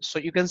firewall. So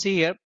you can see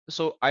here.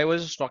 So I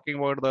was talking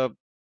about the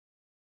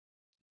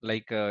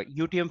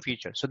UTM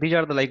feature. So these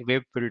are the like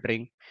web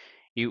filtering.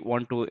 You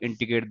want to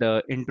integrate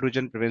the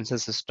intrusion prevention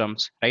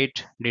systems, right?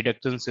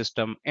 Detection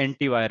system,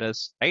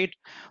 antivirus, right?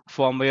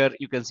 Firmware,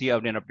 you can see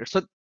update and update.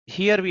 So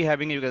here we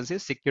having, you can see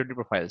security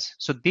profiles.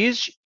 So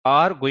these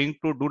are going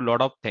to do a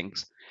lot of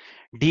things.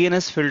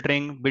 DNS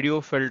filtering, video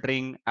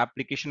filtering,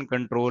 application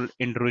control,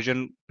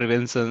 intrusion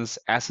preventions,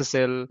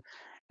 SSL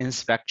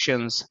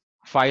inspections,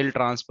 file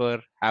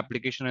transfer,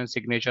 application and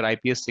signature,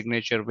 IPS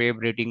signature, web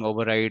rating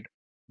override,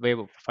 web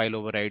file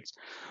overrides.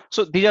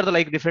 So these are the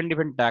like different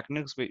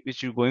techniques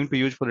which you're going to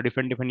use for the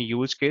different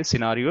use case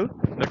scenario.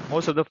 But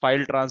most of the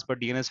file transfer,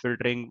 DNS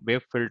filtering,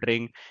 web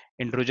filtering,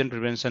 intrusion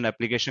prevention,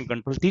 application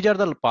control, these are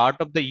the part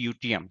of the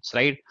UTMs,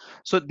 right?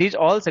 So these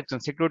all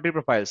sections, security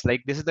profiles,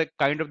 like this is the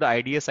kind of the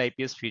IDS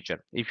IPS feature.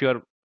 If you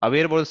are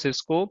aware about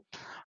Cisco,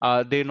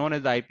 they known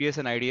as the IPS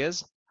and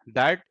IDS.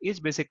 That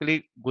is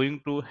basically going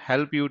to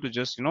help you to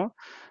just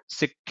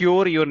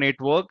secure your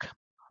network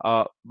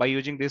by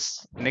using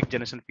this next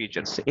generation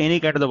features. Any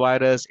kind of the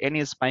virus,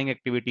 any spying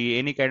activity,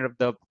 any kind of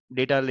the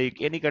data leak,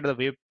 any kind of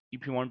the web,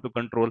 if you want to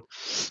control,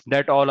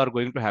 that all are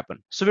going to happen.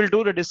 So we'll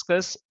do the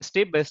discuss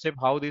step by step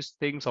how these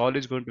things all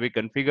is going to be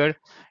configured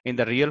in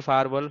the real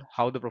firewall,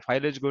 how the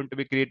profile is going to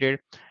be created,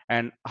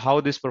 and how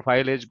this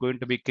profile is going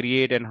to be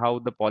created, and how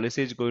the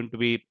policy is going to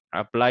be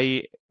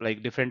apply,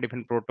 like different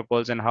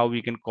protocols, and how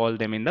we can call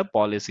them in the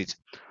policies.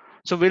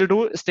 So we'll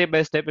do step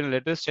by step in a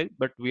later stage,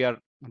 but we are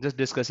just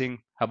discussing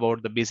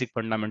about the basic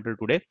fundamental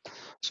today.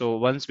 So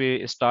once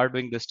we start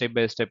doing the step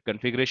by step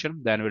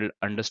configuration, then we'll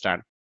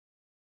understand.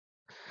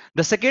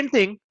 The second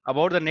thing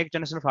about the next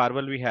generation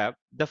firewall, we have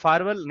the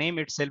firewall name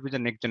itself is a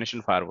next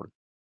generation firewall.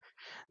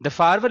 The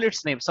firewall,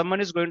 its name,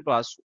 someone is going to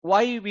ask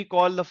why we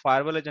call the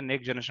firewall as a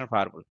next generation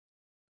firewall.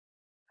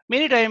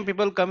 Many times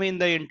people come in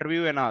the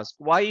interview and ask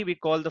why we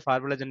call the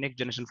firewall as a next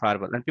generation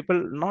firewall, and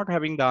people not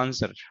having the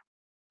answer.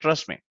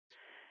 Trust me.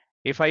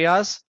 If I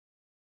ask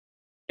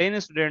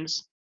 10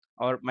 students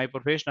or my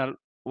professional,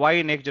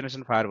 why next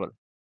generation firewall?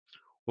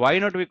 Why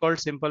not we call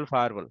simple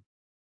firewall?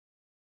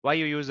 Why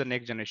you use the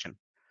next generation?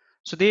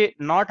 So they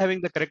not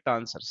having the correct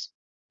answers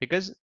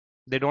because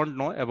they don't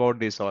know about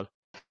this all.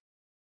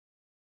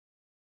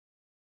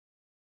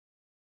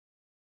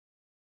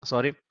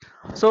 Sorry.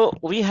 So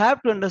we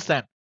have to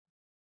understand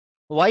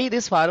why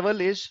this firewall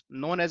is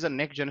known as a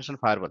next generation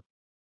firewall.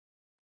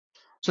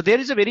 So there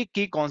is a very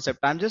key concept.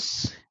 I'm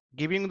just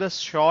giving the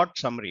short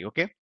summary.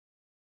 Okay.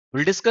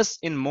 We'll discuss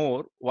in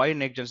more why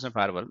next generation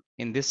firewall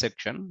in this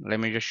section. Let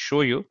me just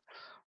show you.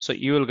 So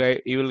you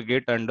will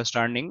get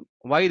understanding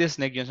why this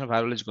next generation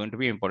firewall is going to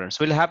be important.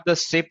 So we'll have the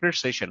separate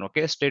session,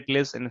 okay,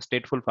 stateless and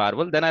stateful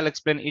firewall. Then I'll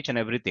explain each and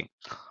everything.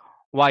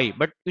 Why?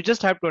 But you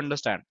just have to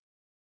understand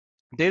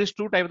there is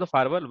two types of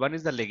firewall. One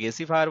is the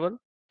legacy firewall,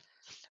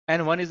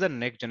 and one is the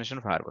next generation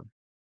firewall.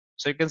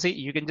 So you can see,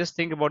 you can just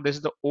think about this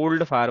is the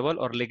old firewall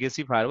or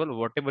legacy firewall,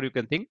 whatever you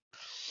can think.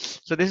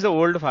 So this is the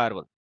old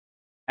firewall,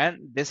 and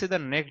this is the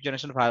next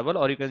generation firewall,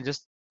 or you can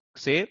just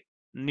say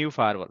new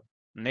firewall,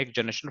 next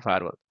generation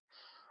firewall.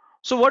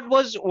 So what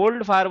was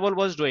old firewall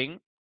was doing,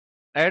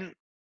 and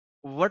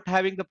what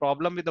having the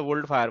problem with the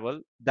old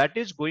firewall, that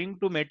is going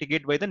to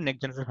mitigate by the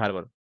next generation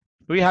firewall.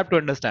 We have to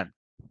understand.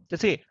 You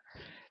see,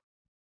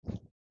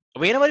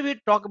 whenever we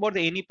talk about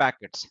the any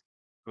packets,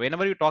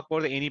 whenever you talk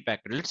about the any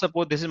packet, let's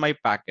suppose this is my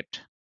packet,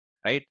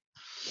 right?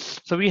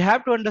 So we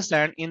have to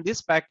understand in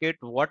this packet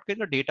what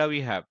kind of data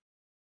we have,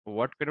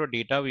 what kind of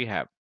data we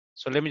have.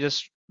 So let me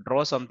just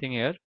draw something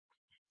here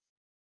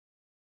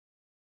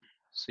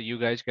so you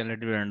guys can let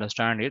me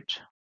understand it.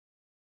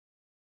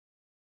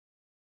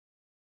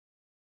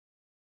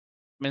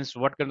 Means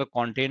what kind of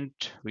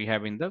content we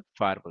have in the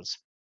firewalls.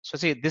 So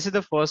see, this is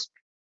the first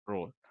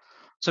row.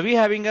 So we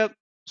having a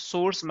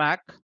source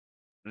MAC.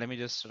 Let me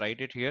just write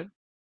it here.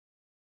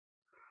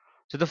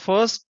 So the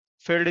first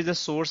field is the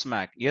source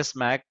MAC. Yes,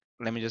 MAC.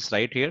 Let me just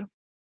write here,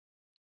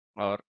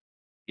 or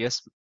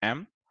yes,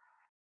 M.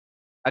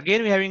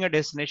 Again, we having a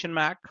destination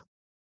MAC,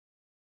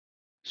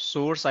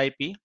 source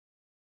IP,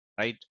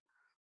 right?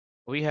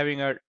 We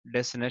having a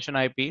destination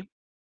IP.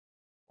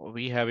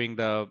 We having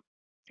the,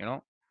 you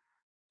know,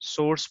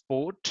 source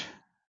port,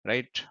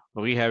 right?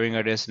 We having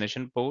a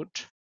destination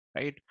port,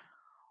 right?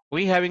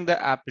 We having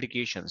the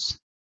applications,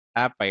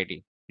 app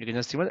ID. You can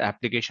just see what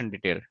application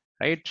detail,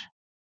 right?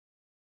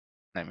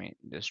 Let me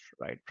just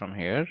write from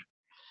here.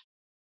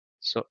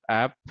 So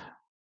app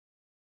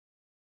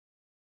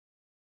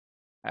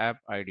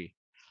ID.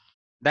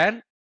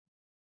 Then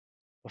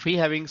we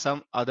having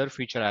some other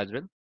feature as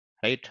well,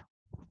 right?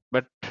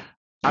 But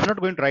I'm not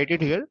going to write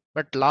it here.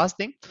 But last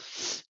thing,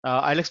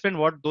 I'll explain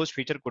what those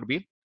feature could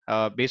be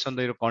based on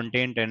the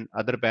content and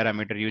other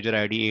parameter, user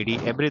ID,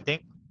 AD, everything,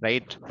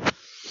 right?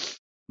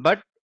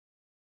 But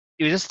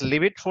you just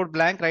leave it for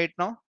blank right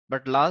now.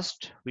 But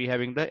last, we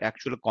having the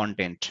actual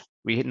content.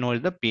 We know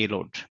the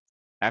payload,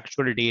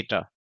 actual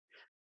data,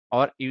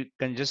 or you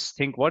can just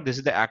think what this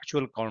is the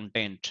actual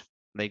content.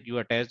 Like you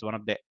attached one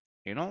of the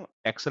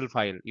Excel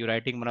file, you're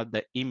writing one of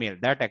the email,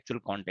 that actual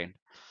content.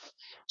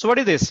 So what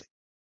is this?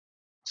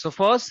 So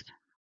first,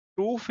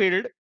 two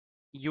field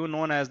you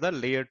known as the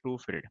layer 2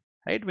 field,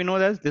 right? We know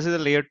that this is a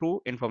layer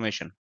 2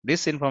 information.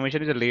 This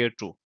information is a layer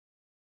 2.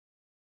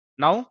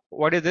 Now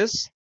what is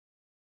this?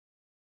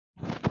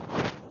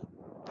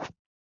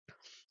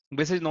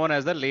 This is known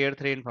as the layer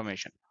 3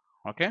 information.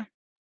 Okay,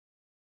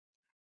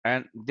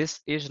 and this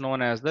is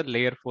known as the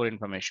layer 4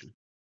 information.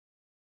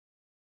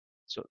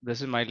 So this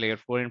is my layer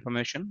 4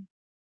 information,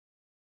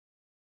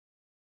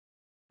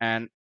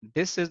 and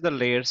this is the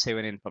layer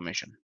 7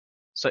 information.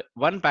 So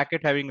one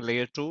packet having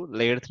layer 2,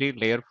 layer 3,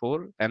 layer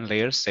 4, and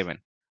layer 7,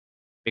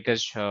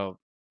 because 5,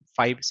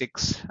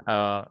 6,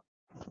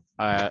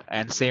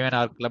 and 7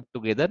 are clubbed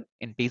together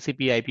in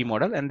TCP IP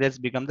model, and this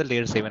become the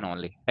layer 7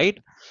 only, right?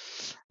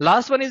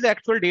 Last one is the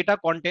actual data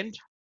content.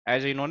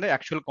 As you know, the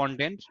actual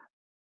content.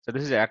 So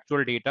this is the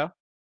actual data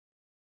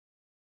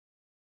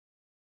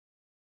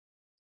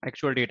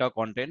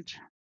content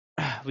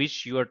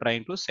which you are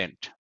trying to send,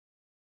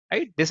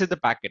 right? This is the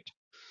packet.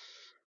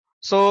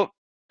 So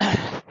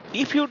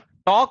if you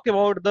talk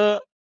about the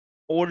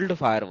old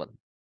firewall,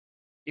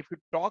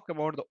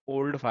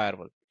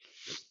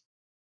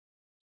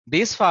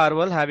 this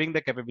firewall having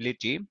the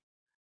capability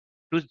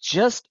to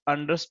just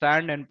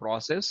understand and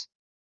process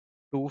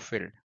two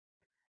field,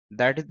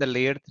 that is the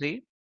layer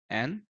 3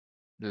 and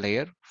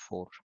layer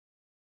 4.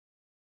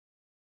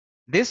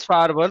 This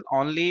firewall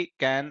only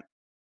can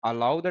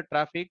allow the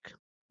traffic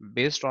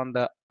based on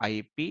the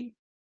IP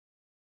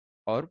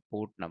or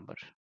port number.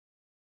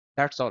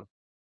 That's all.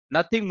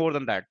 Nothing more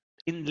than that.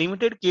 In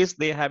limited case,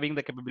 they having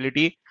the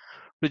capability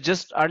to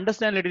just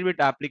understand a little bit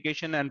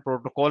application and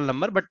protocol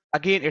number, but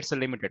again, it's a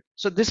limited.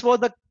 So this was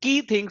the key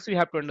things we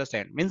have to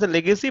understand. Means the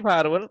legacy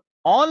firewall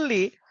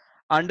only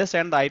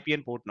understand the IP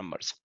and port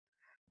numbers.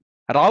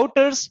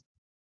 Routers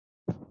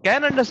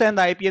can understand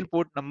the IP and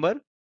port number,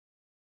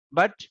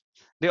 but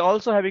they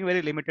also having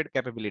very limited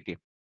capability.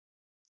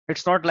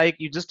 It's not like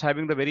you just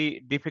having the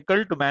very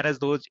difficult to manage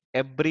those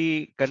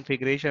every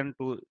configuration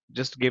to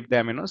just give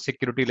them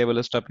security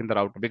level stuff in the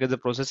router, because the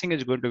processing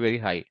is going to be very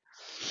high.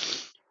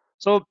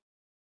 So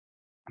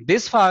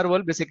this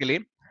firewall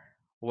basically,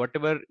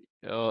 whatever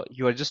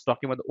you are just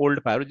talking about the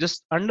old firewall,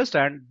 just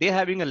understand they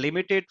having a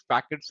limited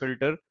packet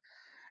filter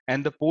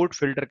and the port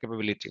filter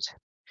capabilities.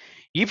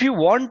 If you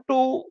want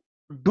to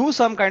do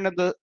some kind of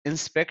the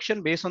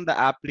inspection based on the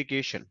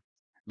application,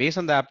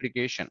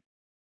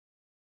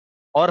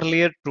 or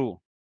layer 2,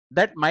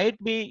 that might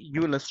be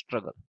you will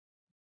struggle.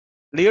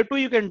 Layer 2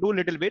 you can do a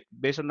little bit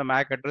based on the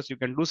MAC address, you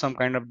can do some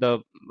kind of the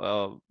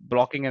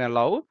blocking and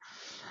allow.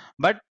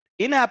 But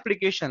in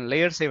application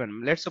layer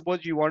 7, let's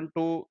suppose you want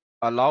to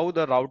allow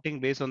the routing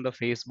based on the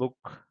Facebook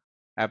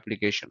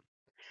application,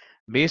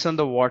 based on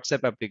the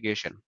WhatsApp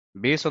application,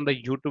 based on the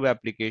YouTube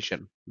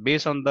application,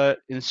 based on the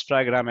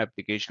Instagram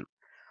application.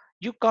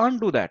 You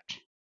can't do that.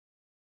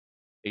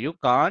 You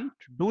can't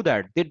do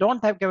that. They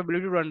don't have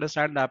capability to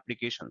understand the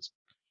applications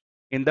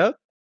in the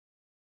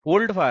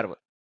old firewall,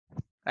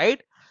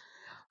 right?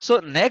 So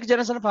next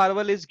generation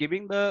firewall is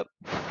giving the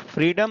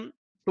freedom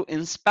to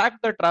inspect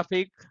the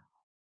traffic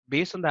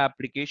based on the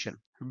application,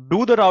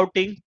 do the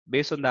routing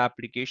based on the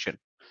application,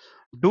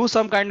 do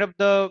some kind of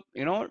the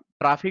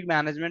traffic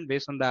management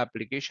based on the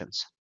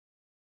applications.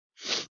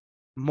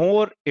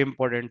 More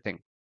important thing,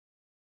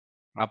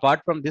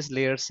 apart from this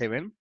layer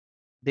 7,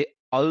 they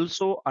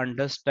also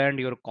understand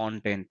your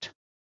content.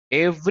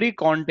 Every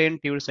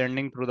content you're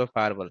sending through the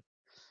firewall.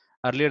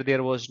 Earlier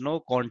there was no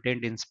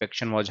content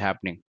inspection was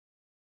happening.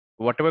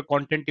 Whatever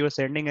content you're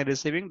sending and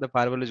receiving, the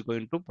firewall is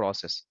going to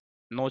process.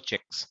 No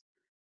checks.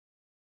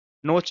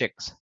 No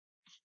checks.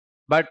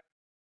 But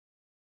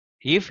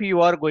if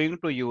you are going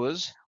to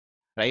use,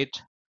 right,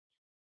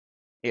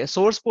 a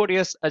source port,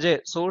 yes, Ajay,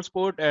 source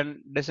port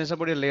and destination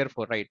port is layer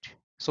 4, right?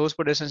 Source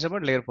port, destination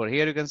port, layer 4.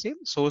 Here you can see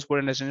source port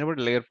and destination port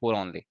layer 4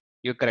 only.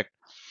 You're correct.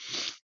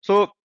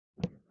 So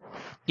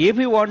if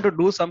you want to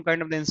do some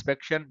kind of the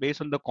inspection based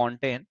on the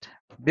content,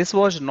 this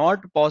was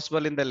not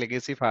possible in the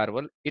legacy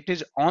firewall. It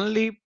is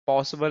only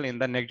possible in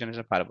the next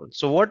generation firewall.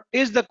 So what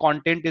is the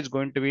content is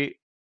going to be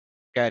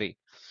carry?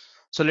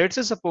 So let's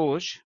say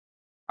suppose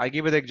I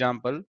give you the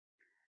example.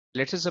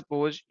 Let's say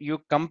suppose your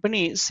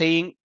company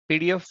saying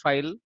PDF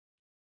file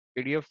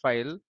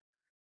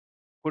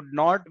could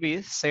not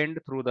be sent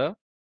through the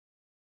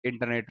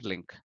internet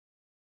link.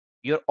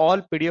 Your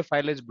all PDF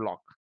file is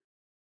blocked.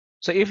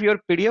 So if your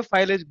PDF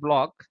file is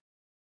blocked,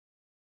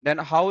 then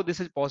how this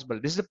is possible?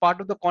 This is a part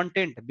of the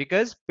content,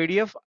 because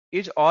PDF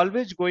is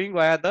always going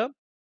via the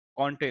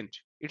content.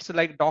 It's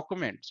like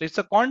document. So it's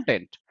a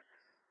content.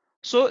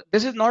 So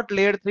this is not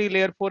layer 3,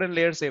 layer 4, and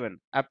layer 7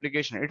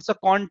 application. It's a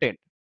content.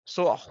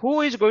 So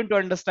who is going to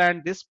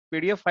understand this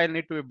PDF file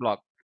need to be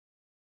blocked?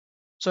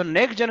 So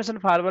next generation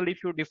firewall,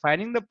 if you're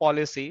defining the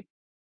policy,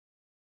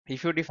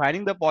 if you're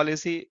defining the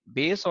policy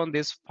based on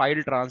this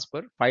file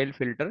transfer, file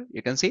filter,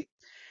 you can see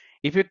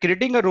if you're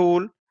creating a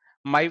rule,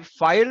 my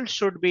file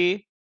should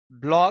be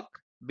blocked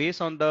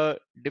based on the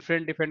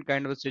different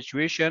kind of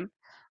situation.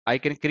 I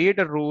can create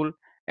a rule,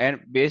 and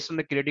based on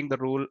the creating the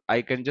rule,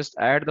 I can just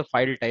add the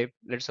file type.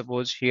 Let's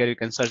suppose here you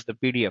can search the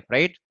PDF,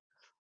 right?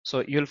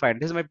 So you'll find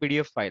this is my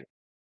PDF file,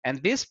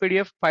 and this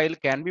PDF file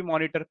can be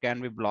monitored,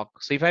 can be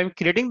blocked. So if I'm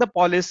creating the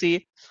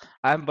policy,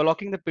 I'm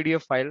blocking the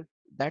PDF file.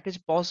 That is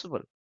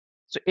possible.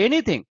 So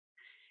anything,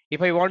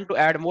 if I want to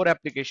add more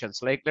applications,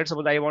 like let's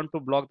suppose I want to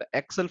block the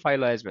Excel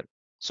file as well.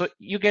 So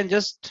you can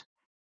just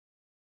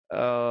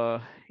uh,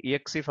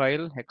 exe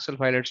file, Excel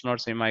file, it's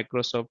not say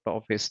Microsoft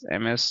Office,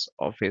 MS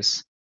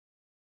Office.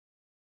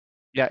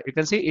 Yeah, you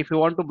can see if you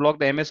want to block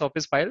the MS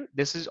Office file,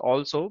 this is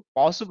also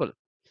possible.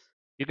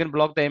 You can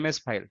block the MS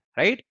file,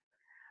 right?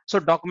 So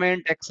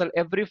document, Excel,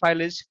 every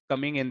file is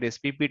coming in this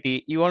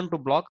PPT. You want to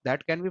block,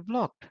 that can be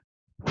blocked.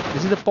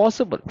 This is the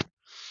possible.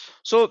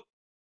 So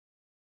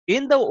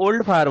in the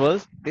old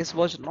firewalls, this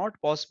was not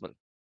possible.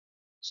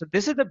 So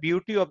this is the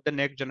beauty of the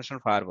next generation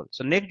firewall.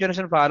 So next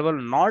generation firewall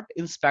not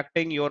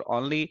inspecting your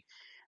only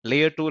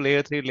layer 2,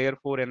 layer 3, layer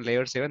 4, and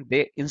layer 7.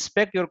 They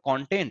inspect your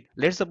content.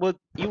 Let's suppose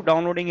you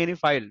downloading any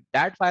file,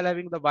 that file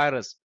having the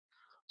virus.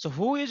 So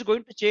who is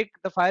going to check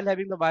the file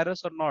having the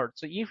virus or not?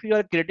 So if you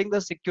are creating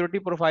the security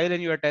profile and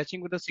you are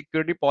attaching with the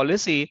security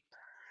policy,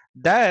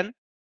 then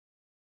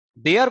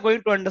they are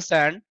going to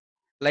understand,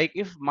 like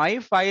if my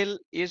file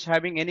is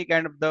having any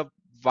kind of the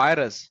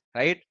virus,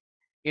 right?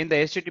 In the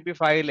HTTP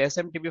file,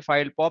 SMTP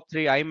file,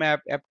 POP3, IMAP,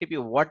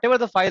 FTP, whatever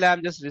the file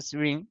I'm just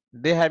receiving,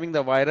 they having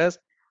the virus,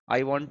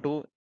 I want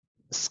to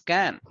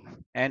scan.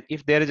 And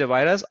if there is a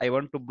virus, I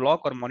want to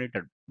block or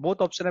monitor.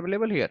 Both options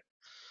available here.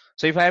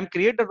 So if I am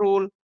create a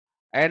rule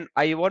and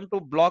I want to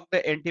block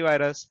the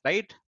antivirus,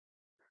 right?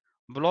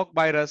 Block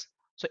virus.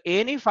 So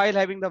any file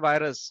having the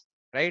virus,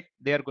 right?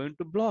 They are going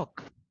to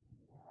block.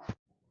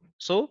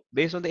 So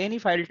based on the any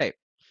file type,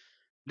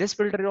 this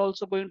filter is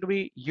also going to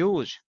be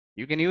used.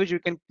 You can use, you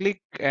can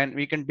click, and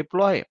we can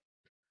deploy,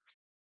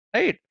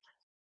 right?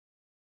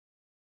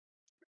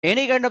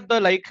 Any kind of the,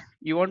 like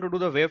you want to do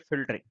the web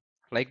filtering,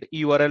 like the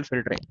URL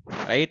filtering,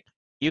 right?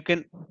 You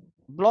can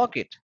block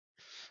it.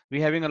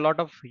 We having a lot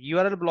of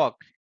URL block.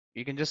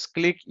 You can just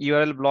click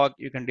URL block.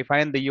 You can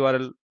define the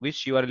URL,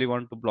 which URL you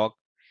want to block.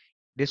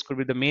 This could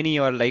be the main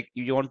URL, like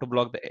you want to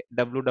block the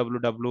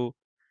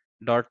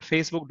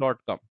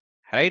www.facebook.com,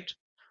 right?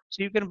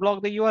 So you can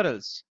block the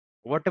URLs,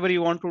 whatever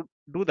you want to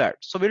do that.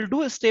 So we'll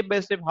do a step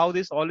by step how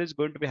this all is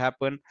going to be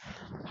happen,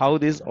 how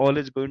this all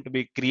is going to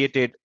be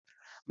created.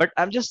 But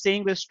I'm just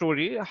saying the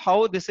story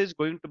how this is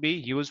going to be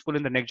useful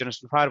in the next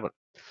generation firewall.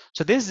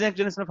 So this next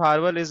generation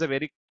firewall is a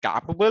very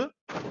capable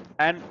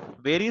and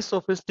very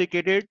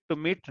sophisticated to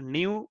meet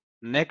new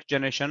next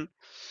generation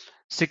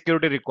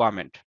security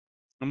requirement,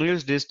 new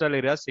digital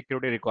area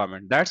security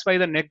requirement. That's why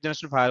the next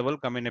generation firewall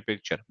come in a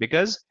picture,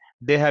 because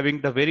they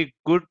having the very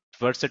good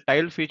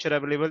versatile feature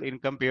available in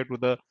compared to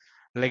the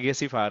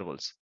legacy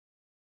firewalls.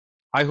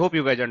 I hope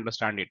you guys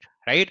understand it,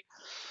 right?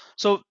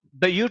 So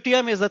the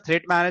UTM is the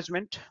threat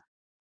management,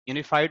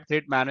 unified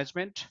threat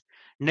management.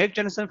 Next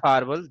generation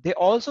firewall, they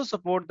also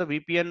support the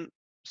VPN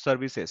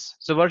services.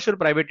 So virtual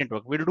private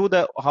network will do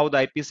the how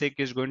the IPsec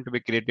is going to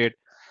be created,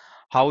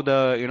 how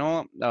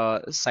the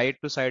site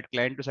to site,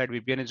 client to site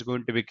VPN is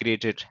going to be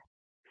created.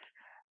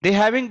 They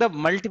having the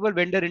multiple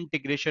vendor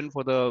integration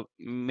for the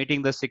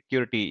meeting the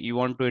security. You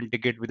want to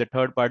integrate with a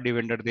third party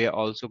vendor, they are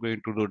also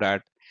going to do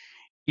that.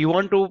 You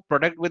want to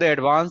protect with the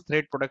advanced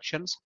threat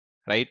protections,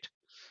 right?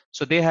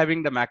 So they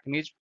having the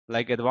mechanism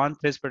like advanced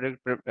threat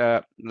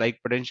like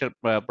potential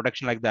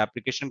protection, like the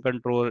application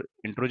control,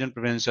 intrusion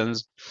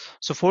preventions.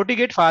 So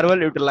FortiGate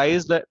Firewall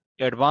utilize the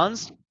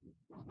advanced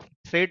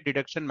threat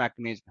detection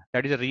mechanism.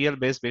 That is a real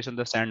based on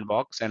the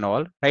sandbox and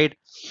all, right?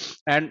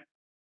 And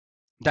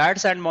that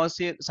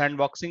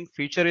sandboxing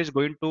feature is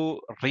going to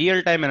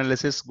real time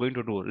analysis going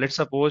to do. Let's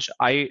suppose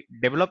I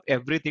develop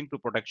everything to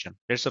protection.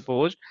 Let's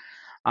suppose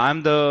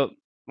I'm the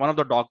one of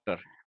the doctor.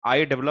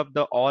 I develop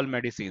the all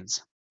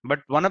medicines, but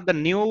one of the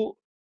new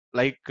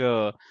like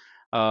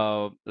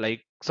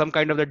some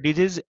kind of the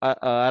disease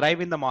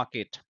arrive in the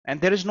market, and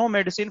there is no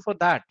medicine for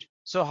that.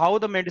 So how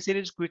the medicine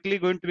is quickly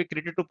going to be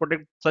created to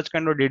protect such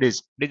kind of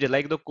disease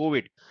like the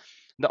COVID?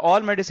 The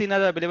all medicine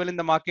are available in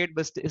the market,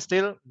 but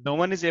still no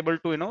one is able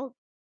to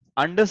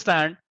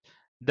understand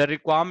the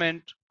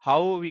requirement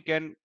how we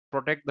can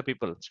protect the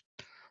people.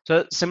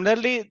 So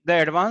similarly,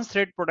 the advanced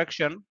threat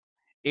protection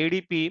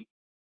ADP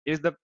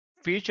is the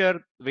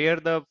feature where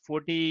the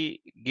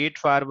FortiGate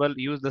firewall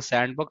use the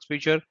sandbox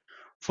feature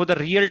for the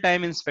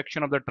real-time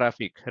inspection of the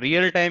traffic,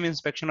 real-time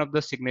inspection of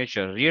the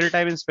signature,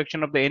 real-time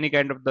inspection of the any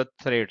kind of the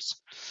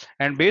threats,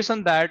 and based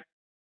on that,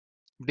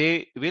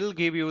 they will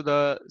give you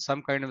the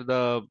some kind of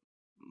the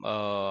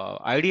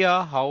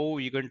idea how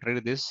you can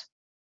trade this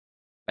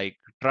like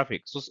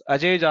traffic. So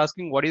Ajay is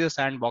asking what is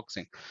the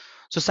sandboxing.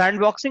 So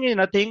sandboxing is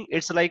nothing.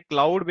 It's like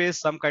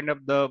cloud-based, some kind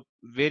of the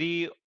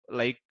very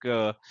like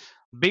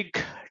big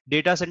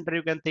data center.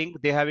 You can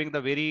think they having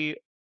the very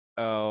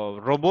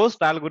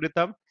robust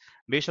algorithm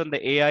based on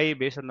the AI,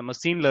 based on the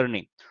machine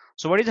learning.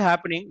 So what is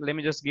happening? Let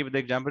me just give the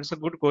example. It's a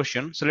good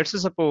question. So let's say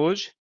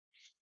suppose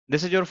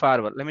this is your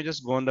firewall. Let me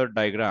just go on the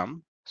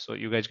diagram so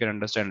you guys can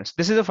understand this.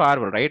 This is a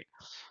firewall, right?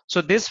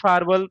 So this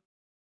firewall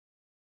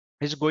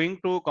is going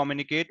to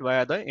communicate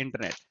via the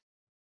internet.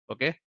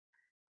 Okay.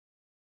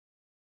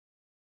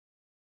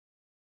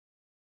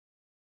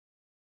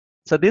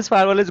 So this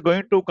firewall is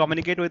going to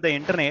communicate with the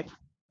internet,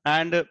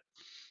 and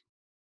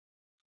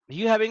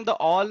you having the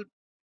all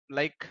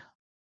like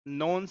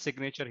known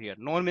signature here.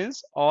 Known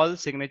means all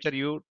signature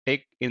you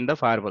take in the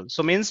firewall.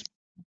 So means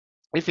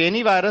if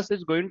any virus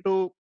is going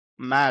to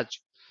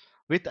match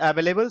with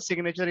available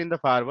signature in the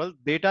firewall,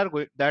 that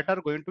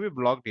are going to be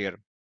blocked here.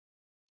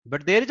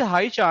 But there is a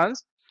high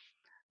chance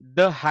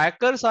the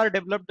hackers are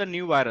developed a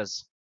new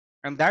virus,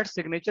 and that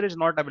signature is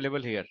not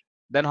available here.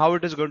 Then how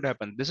it is going to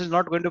happen? This is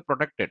not going to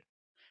protect it.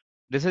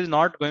 This is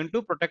not going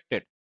to protect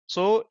it.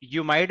 So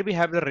you might be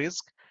have the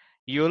risk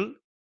your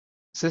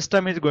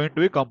system is going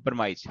to be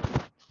compromised.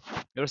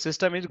 Your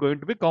system is going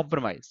to be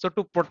compromised. So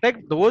to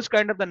protect those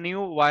kind of the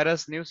new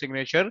virus, new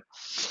signature,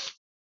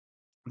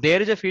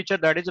 there is a feature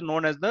that is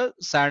known as the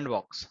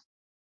sandbox,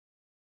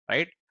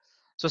 right?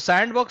 So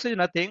sandbox is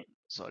nothing.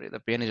 Sorry, the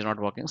pen is not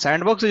working.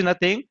 Sandbox is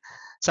nothing.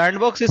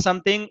 Sandbox is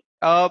something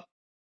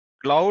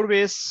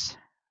cloud-based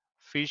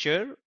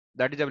feature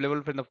that is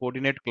available from the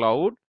Fortinet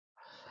cloud,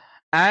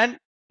 and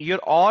your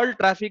all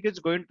traffic is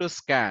going to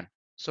scan.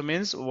 So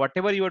means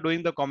whatever you are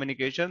doing the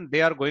communication,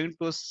 they are going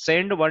to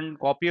send one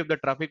copy of the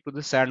traffic to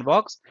the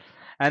sandbox,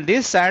 and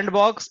this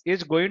sandbox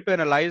is going to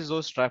analyze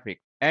those traffic.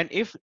 And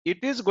if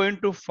it is going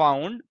to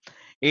found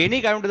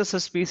any kind of the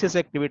suspicious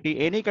activity,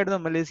 any kind of the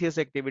malicious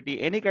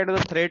activity, any kind of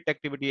the threat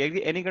activity,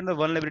 any kind of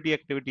vulnerability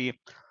activity,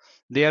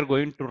 they are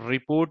going to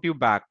report you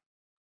back.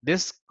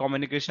 This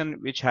communication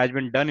which has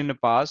been done in the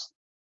past,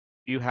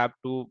 you have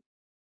to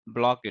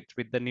block it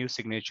with the new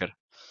signature.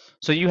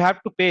 So you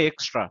have to pay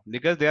extra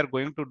because they are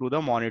going to do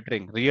the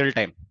monitoring real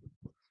time.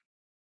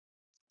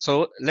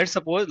 So let's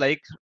suppose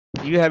like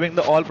you having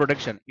the all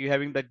protection, you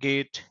having the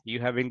gate, you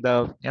having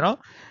the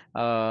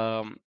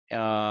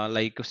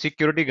like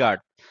security guard,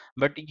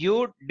 but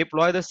you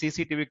deploy the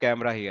CCTV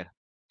camera here.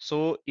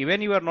 So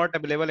even you are not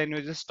available and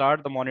you just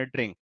start the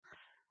monitoring.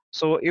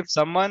 So if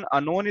someone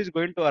unknown is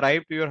going to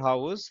arrive to your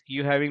house,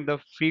 you having the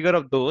figure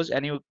of those,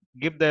 and you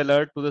give the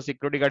alert to the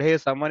security guard, hey,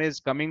 someone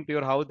is coming to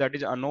your house that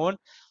is unknown,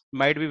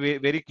 might be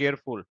very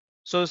careful.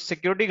 So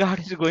security guard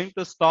is going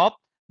to stop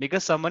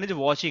because someone is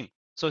watching.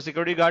 So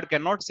security guard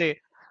cannot say,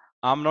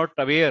 I'm not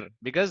aware,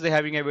 because they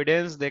having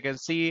evidence, they can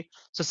see.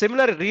 So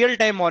similar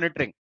real-time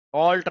monitoring,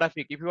 all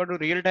traffic. If you want to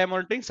real-time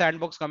monitoring,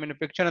 sandbox come in a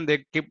picture and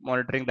they keep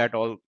monitoring that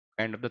all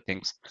kind of the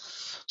things.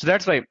 So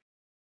that's why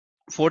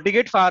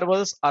FortiGate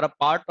firewalls are a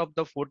part of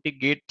the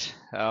FortiGate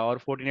or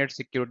Fortinet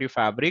security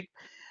fabric,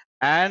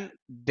 and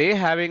they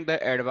having the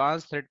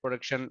advanced threat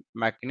protection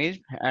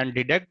mechanism and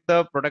detect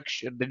the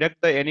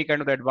any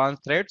kind of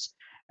advanced threats,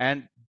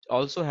 and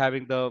also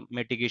having the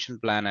mitigation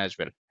plan as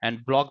well,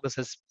 and block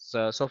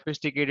the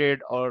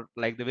sophisticated or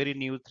like the very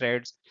new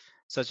threats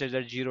such as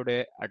a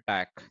zero-day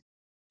attack.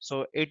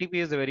 So ATP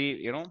is a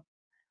very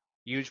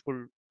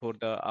useful for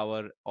the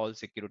our all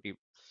security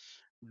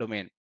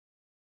domain.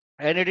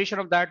 In addition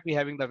of that, we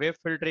having the web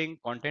filtering,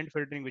 content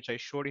filtering, which I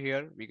showed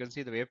here. We can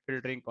see the web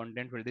filtering,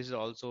 content filtering. This is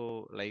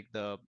also like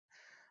the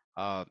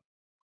uh,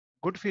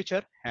 good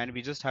feature, and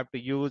we just have to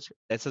use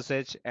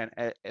SSH and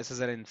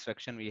SSL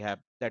instruction we have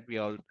that we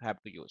all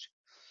have to use,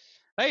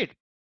 right?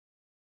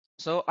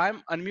 So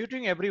I'm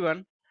unmuting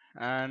everyone,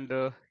 and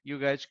you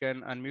guys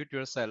can unmute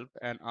yourself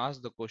and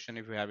ask the question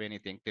if you have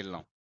anything till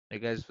now.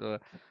 Because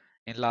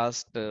in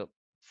last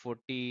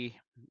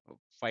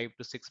 45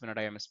 to 6 minutes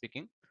I am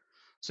speaking.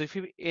 So if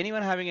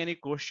anyone having any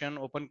question,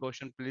 open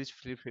question, please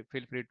feel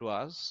free to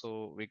ask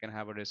so we can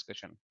have a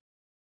discussion.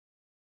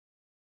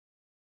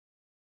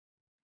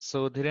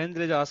 So Dhirendra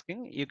is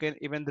asking, you can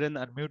even then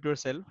unmute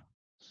yourself.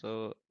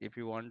 So if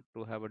you want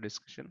to have a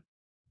discussion.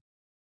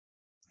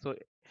 So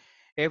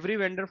every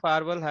vendor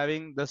firewall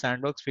having the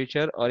sandbox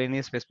feature or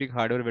any specific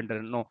hardware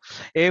vendor? No,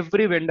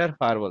 every vendor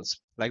firewalls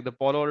like the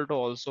Palo Alto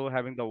also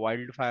having the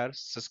wildfire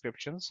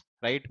subscriptions,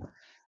 right?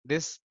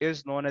 This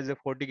is known as a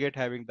FortiGate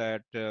having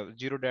that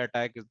zero-day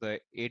attack is the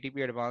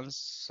ATP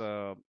advanced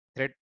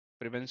threat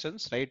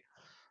preventions, right?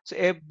 So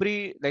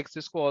every like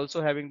Cisco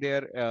also having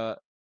their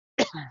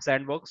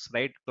sandbox,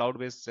 right?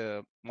 Cloud-based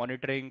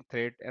monitoring,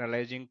 threat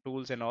analyzing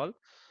tools and all.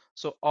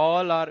 So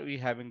all are we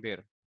having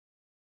there,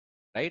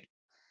 right?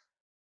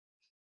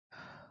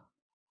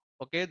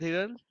 Okay,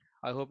 Dhiran,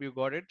 I hope you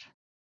got it.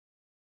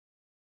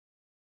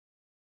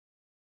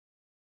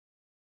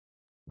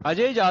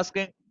 Ajay is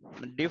asking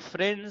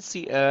difference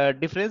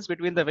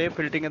between the web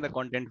filtering and the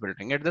content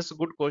filtering. And that's a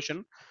good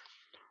question.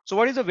 So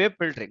what is the web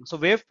filtering? So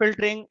web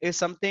filtering is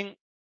something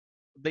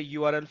the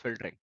URL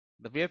filtering.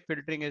 The web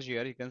filtering is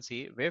here. You can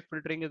see web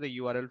filtering is the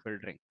URL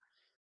filtering.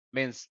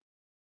 Means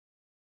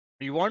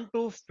you want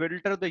to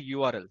filter the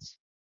URLs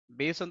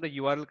based on the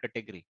URL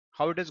category.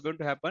 How it is going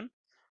to happen?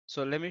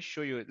 So let me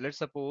show you. Let's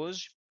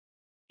suppose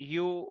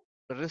you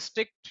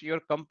restrict your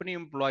company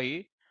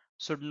employee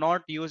should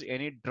not use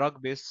any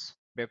drug based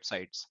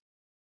websites.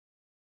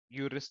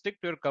 You restrict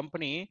your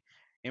company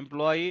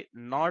employee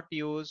not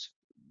use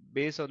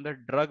based on the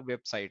drug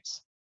websites.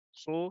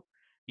 So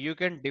you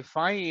can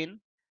define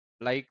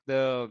like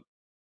the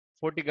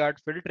FortiGuard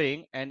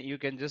filtering, and you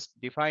can just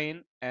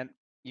define and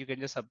you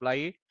can just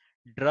apply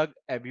drug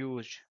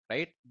abuse,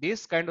 right?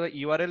 This kind of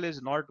URL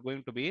is not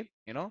going to be,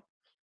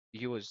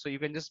 used. So you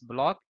can just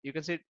block, you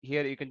can say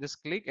here, you can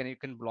just click and you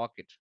can block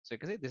it. So you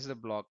can say this is a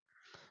block.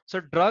 So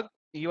drug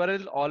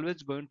URL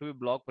always going to be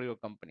blocked for your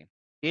company.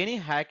 Any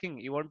hacking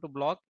you want to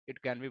block, it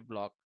can be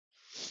blocked.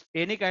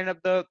 Any kind of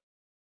the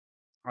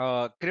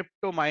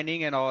crypto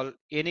mining and all,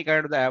 any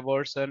kind of the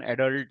abortion,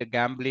 adult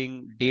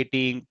gambling,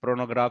 dating,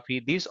 pornography,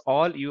 these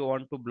all you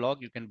want to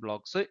block, you can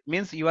block. So it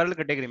means URL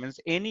category means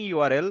any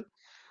URL.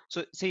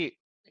 So see,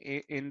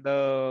 in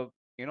the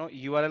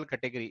URL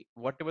category,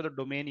 whatever the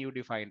domain you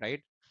define,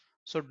 right?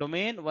 So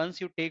domain, once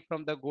you take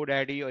from the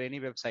GoDaddy or any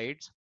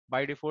websites,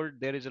 by default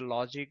there is a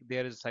logic,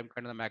 there is some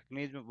kind of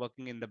mechanism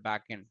working in the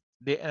backend.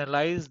 They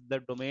analyze the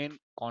domain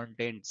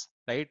contents,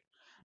 right?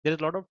 There's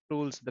a lot of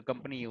tools the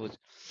company use,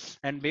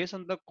 and based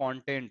on the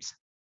contents,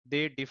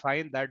 they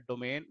define that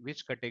domain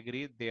which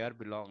category they are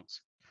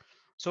belongs.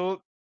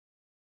 So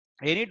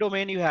any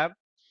domain you have,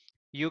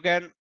 you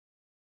can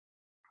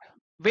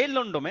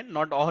well-known domain,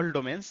 not all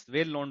domains,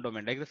 well-known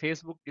domain like the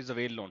Facebook is a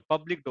well-known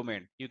public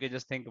domain. You can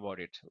just think about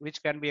it,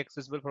 which can be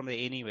accessible from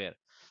anywhere.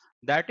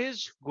 That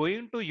is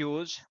going to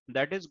use,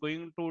 that is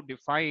going to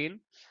define,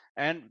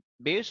 and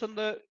based on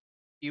the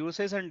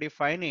uses and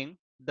defining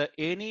the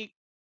any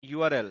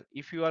URL,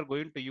 if you are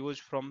going to use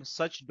from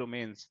such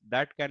domains,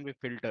 that can be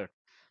filtered,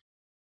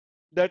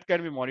 that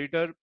can be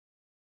monitored,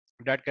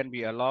 that can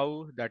be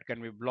allowed, that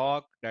can be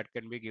blocked, that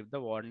can be give the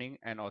warning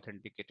and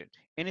authenticated.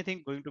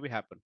 Anything going to be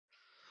happen.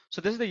 So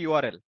this is the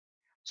URL.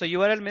 So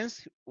URL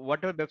means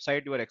whatever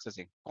website you are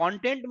accessing.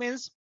 Content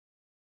means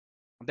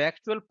the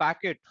actual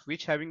packet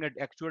which having an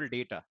actual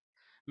data.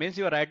 Means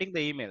you are writing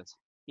the emails.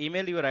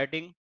 Email you are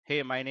writing,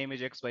 hey, my name is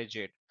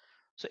XYZ.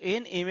 So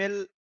in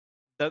email,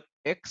 the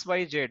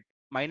XYZ,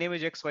 my name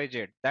is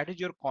XYZ, that is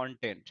your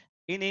content.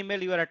 In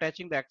email, you are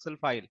attaching the Excel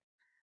file.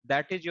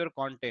 That is your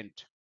content.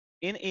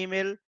 In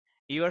email,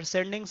 you are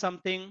sending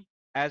something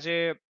as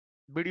a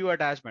video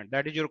attachment.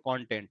 That is your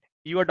content.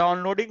 You are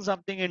downloading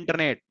something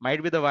internet,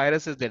 might be the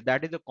virus is there,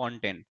 that is the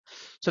content.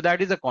 So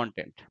that is the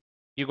content.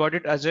 You got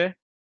it, Ajay?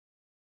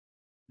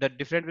 The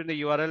difference between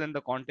the URL and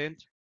the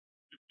content.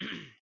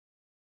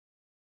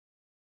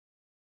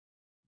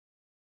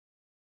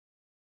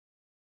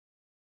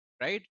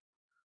 Right?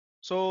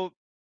 So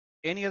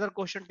any other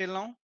question till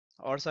now,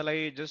 or shall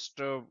I just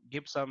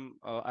give some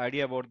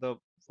idea about the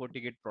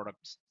FortiGate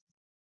products?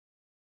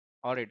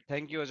 All right,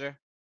 thank you, Ajay.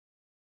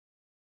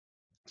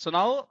 So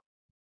now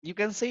you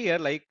can see here,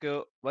 like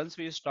once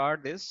we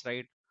start this,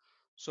 right?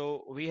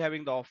 So we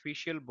having the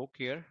official book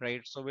here,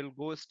 right? So we'll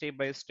go step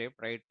by step,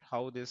 right?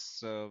 How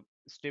this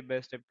step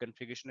by step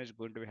configuration is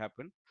going to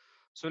happen.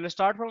 So we'll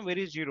start from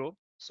very zero.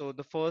 So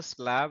the first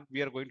lab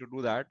we are going to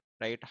do that,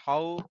 right?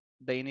 How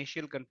the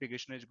initial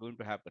configuration is going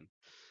to happen.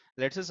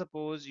 Let's say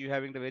suppose you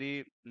having the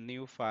very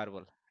new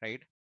firewall,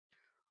 right?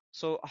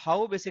 So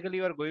how basically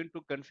you are going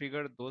to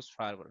configure those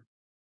firewall?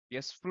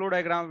 Yes, flow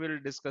diagram will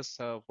discuss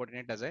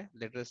Fortinet as a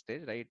later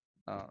stage, right?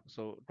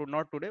 So to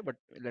not today, but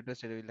later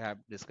stage we'll have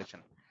discussion.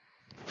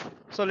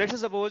 So let's say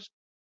suppose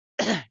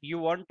you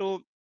want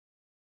to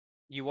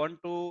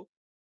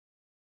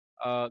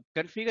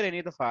configure any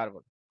of the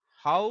firewall.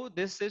 How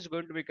this is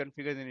going to be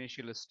configured in the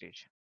initial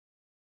stage?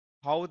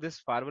 How this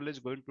firewall is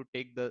going to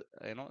take the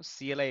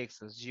CLI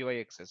access, GUI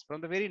access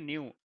from the very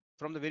new,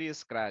 from the very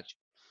scratch.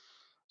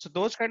 So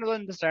those kind of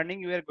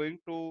understanding we are going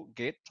to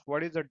get.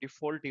 What is the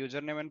default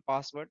username and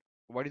password?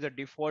 What is the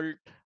default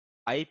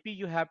IP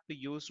you have to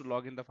use to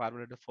log in the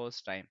firewall at the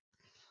first time?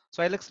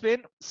 So I'll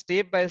explain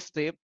step by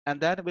step, and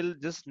then we'll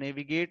just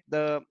navigate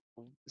the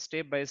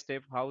step by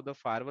step how the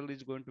firewall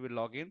is going to be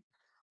login,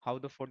 how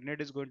the Fortinet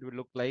is going to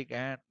look like,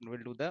 and we'll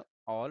do the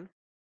all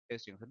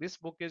testing. So this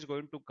book is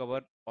going to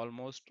cover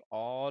almost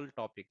all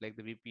topic like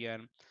the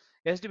VPN.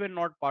 SDWAN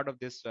not part of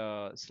this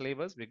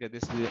syllabus because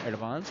this is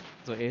advanced.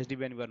 So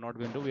SDWAN we are not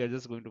going to. We are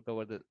just going to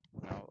cover the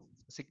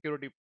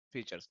security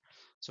features.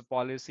 So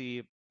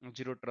policy,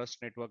 zero trust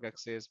network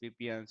access,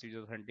 VPN,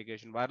 user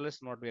authentication,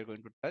 wireless not we are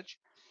going to touch,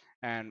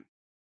 and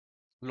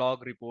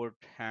log report,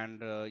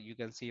 and you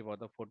can see about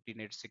the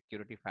Fortinet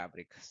security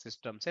fabric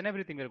systems and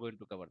everything. We're going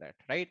to cover that,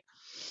 right?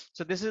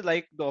 So this is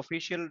like the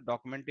official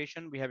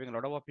documentation. We're having a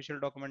lot of official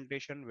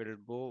documentation. We'll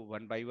go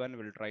one by one.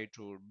 We'll try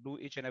to do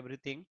each and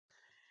everything.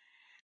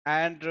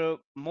 And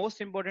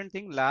most important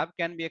thing, lab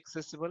can be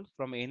accessible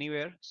from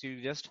anywhere. So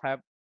you just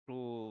have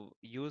to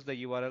use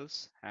the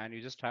URLs, and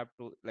you just have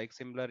to like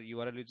similar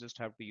URL you just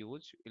have to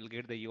use. You'll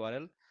get the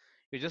URL.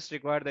 You just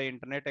require the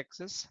internet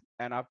access,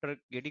 and after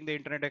getting the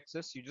internet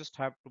access, you just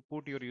have to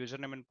put your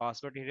username and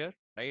password here,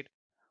 right?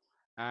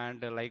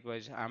 And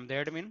likewise, I'm the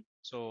admin,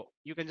 so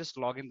you can just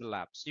log in the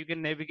labs. You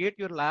can navigate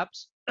your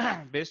labs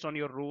based on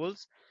your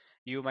rules.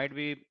 You might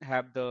be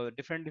have the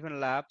different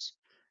labs.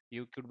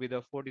 You could be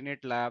the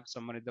Fortinet lab,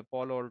 someone is the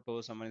Palo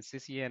Alto, someone is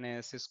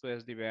CCNA, Cisco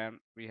SD-WAN.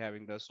 We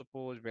having the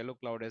Suppose, Velo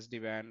Cloud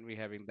SD-WAN. We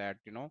having that,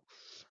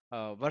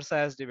 Versa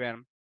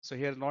SD-WAN. So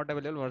here not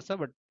available Versa,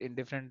 but in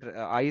different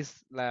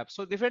ICE labs.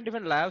 So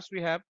different labs we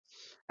have,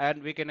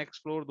 and we can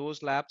explore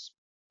those labs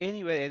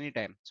anywhere,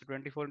 anytime. So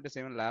 24 into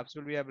 7 labs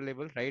will be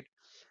available, right?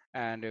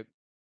 And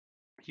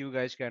you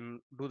guys can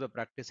do the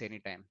practice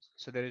anytime.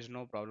 So there is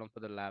no problem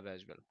for the lab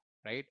as well,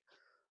 right?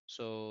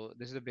 So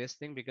this is the best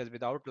thing, because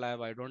without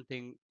lab, I don't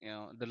think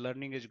the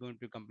learning is going to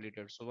be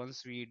completed. So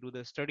once we do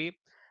the study,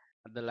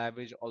 the lab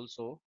is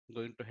also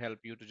going to help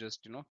you to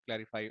just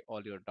clarify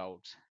all your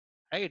doubts,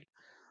 right?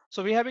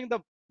 So we're having the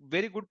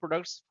very good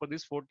products for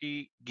this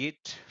 40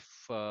 gate,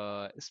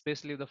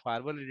 especially the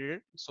firewall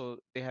related. So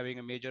they're having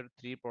a major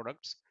three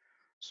products.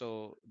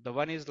 So the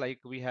one is like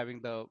we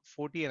having the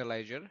 40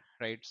 analyzer,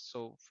 right?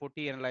 So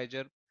 40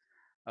 analyzer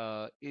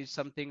is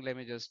something. Let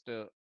me just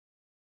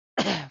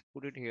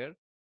put it here.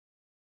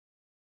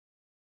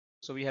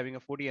 So we having a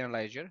 40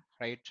 analyzer,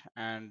 right?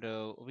 And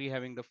we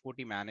having the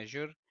 40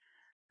 manager,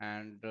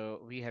 and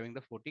we having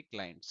the 40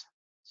 clients.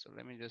 So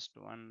let me just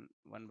one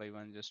by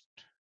one just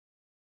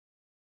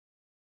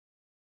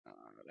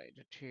write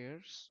it here.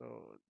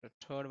 So the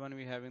third one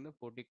we having the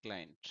 40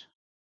 client.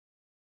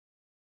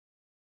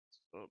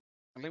 So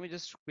let me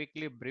just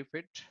quickly brief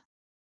it.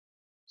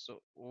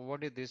 So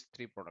what is these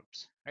three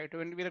products, right?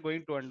 When we are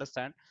going to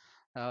understand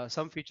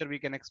some feature, we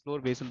can explore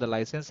based on the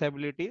license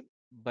ability,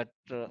 but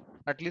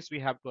at least we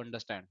have to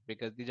understand,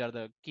 because these are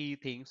the key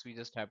things we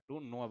just have to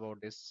know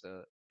about this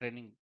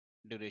training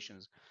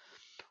durations.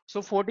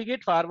 So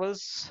FortiGate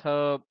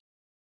firewalls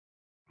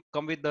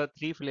come with the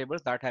three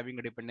flavors that having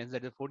a dependence,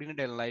 that is FortiNet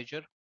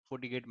Analyzer,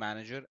 FortiGate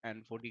Manager,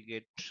 and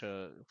FortiGate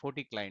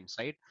 40 clients,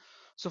 right?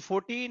 So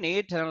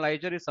FortiNet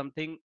Analyzer is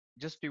something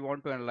just you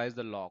want to analyze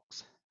the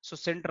logs. So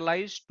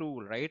centralized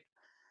tool, right?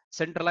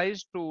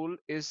 Centralized tool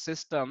is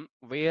system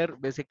where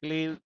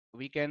basically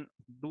we can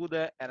do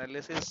the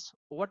analysis.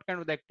 What kind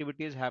of the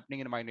activity is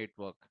happening in my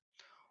network?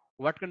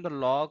 What kind of the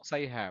logs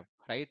I have,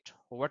 right?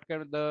 What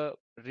kind of the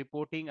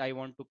reporting I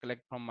want to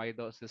collect from my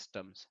the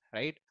systems,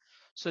 right?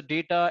 So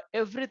data,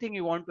 everything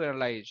you want to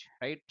analyze,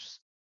 right?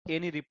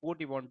 Any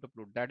report you want to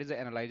put, that is the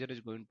analyzer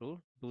is going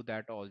to do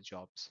that all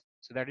jobs.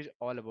 So that is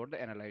all about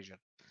the analyzer.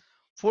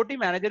 40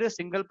 manager is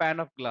single pane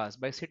of glass.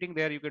 By sitting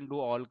there, you can do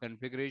all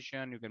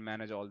configuration. You can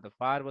manage all the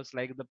firewalls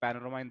like the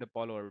Panorama in the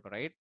Palo Alto,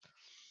 right?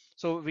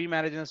 So we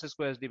manage in a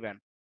Cisco SD-WAN.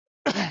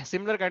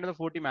 Similar kind of the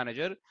 40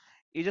 manager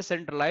is a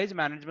centralized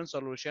management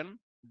solution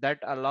that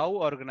allow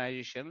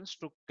organizations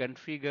to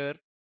configure,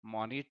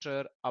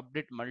 monitor,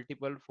 update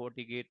multiple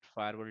FortiGate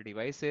firewall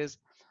devices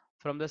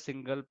from the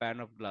single pane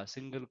of glass,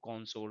 single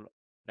console,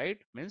 right?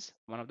 Means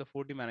one of the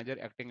 40 manager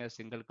acting as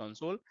single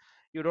console.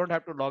 You don't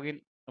have to log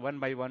in one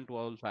by one to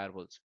all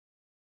firewalls.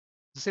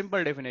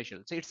 Simple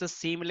definition. So it's a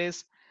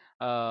seamless,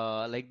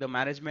 like the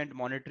management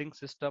monitoring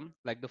system,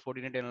 like the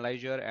Fortinet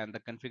Analyzer, and the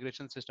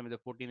configuration system is the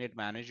Fortinet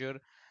Manager.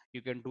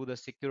 You can do the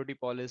security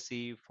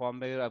policy,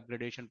 firmware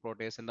upgradation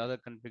protest, and other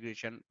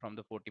configuration from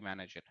the 40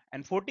 Manager.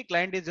 And 40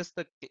 client is just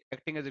the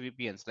acting as a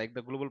VPNs, like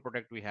the global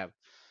protect we have,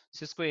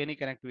 Cisco Any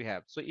Connect we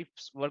have. So if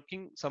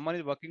someone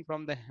is working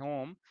from the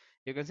home,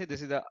 you can see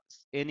this is the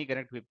Any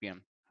Connect VPN.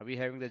 We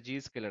having the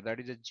Zscaler, that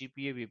is a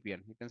GPA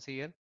VPN. You can see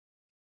here,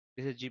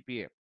 this is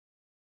GPA.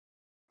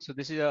 So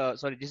this is a,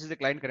 sorry, this is the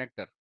client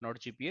connector, not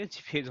GPA.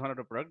 GPA is one of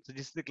the products. So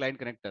this is the client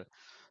connector.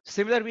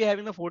 Similar, we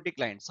having the 40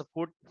 clients. So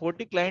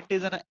 40 client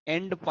is an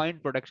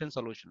endpoint protection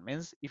solution.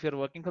 Means if you're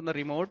working from the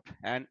remote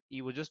and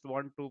you just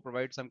want to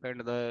provide some kind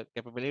of the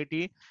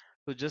capability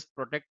to just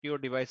protect your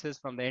devices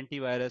from the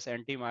antivirus,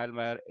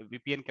 anti-malware,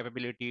 VPN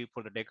capability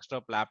for the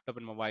desktop, laptop,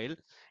 and mobile,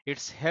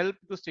 it's help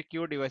to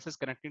secure devices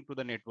connecting to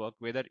the network,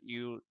 whether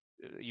you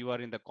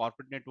are in the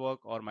corporate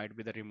network or might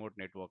be the remote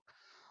network.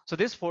 So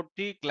this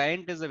 40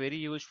 client is a very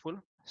useful.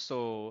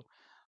 So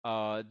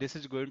this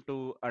is going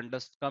to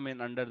come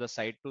in under the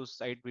site to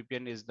site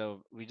VPN is the,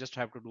 we just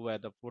have to do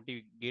at the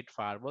 40 gate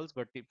firewalls,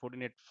 but the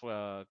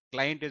Fortinet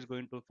client is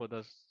going to for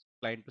the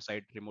client to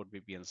site remote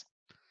VPNs,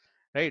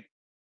 right?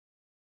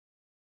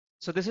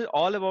 So this is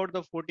all about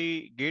the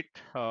 40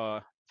 gate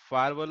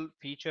firewall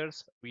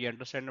features. We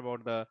understand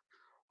about the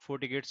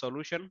 40 gate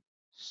solution.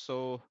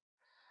 So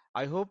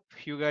I hope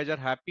you guys are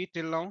happy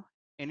till now.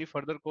 Any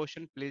further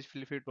question, please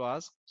feel free to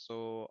ask.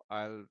 So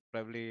I'll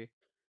probably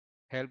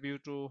help you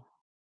to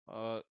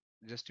uh,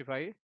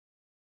 justify.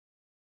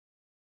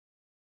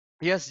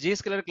 Yes,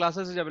 Zscaler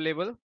classes is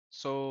available.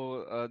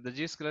 So the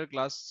Zscaler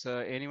class,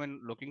 anyone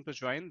looking to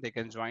join, they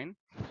can join.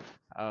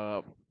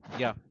 Uh,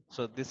 yeah.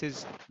 So this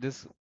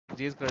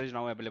Zscaler is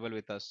now available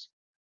with us.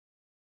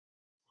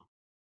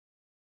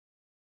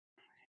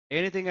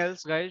 Anything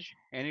else, guys?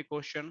 Any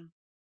question?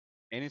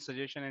 Any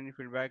suggestion? Any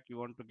feedback you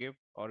want to give,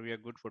 or we are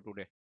good for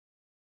today?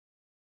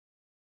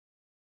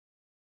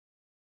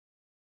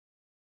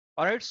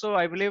 All right. So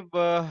I believe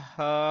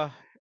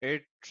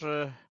it.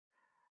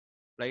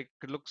 like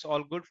looks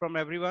all good from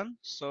everyone.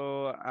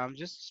 So I'm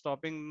just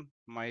stopping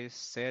my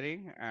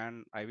sharing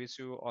and I wish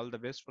you all the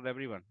best for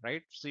everyone,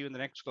 right? See you in the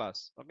next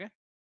class. Okay.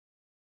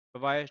 Bye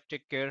bye.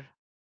 Take care.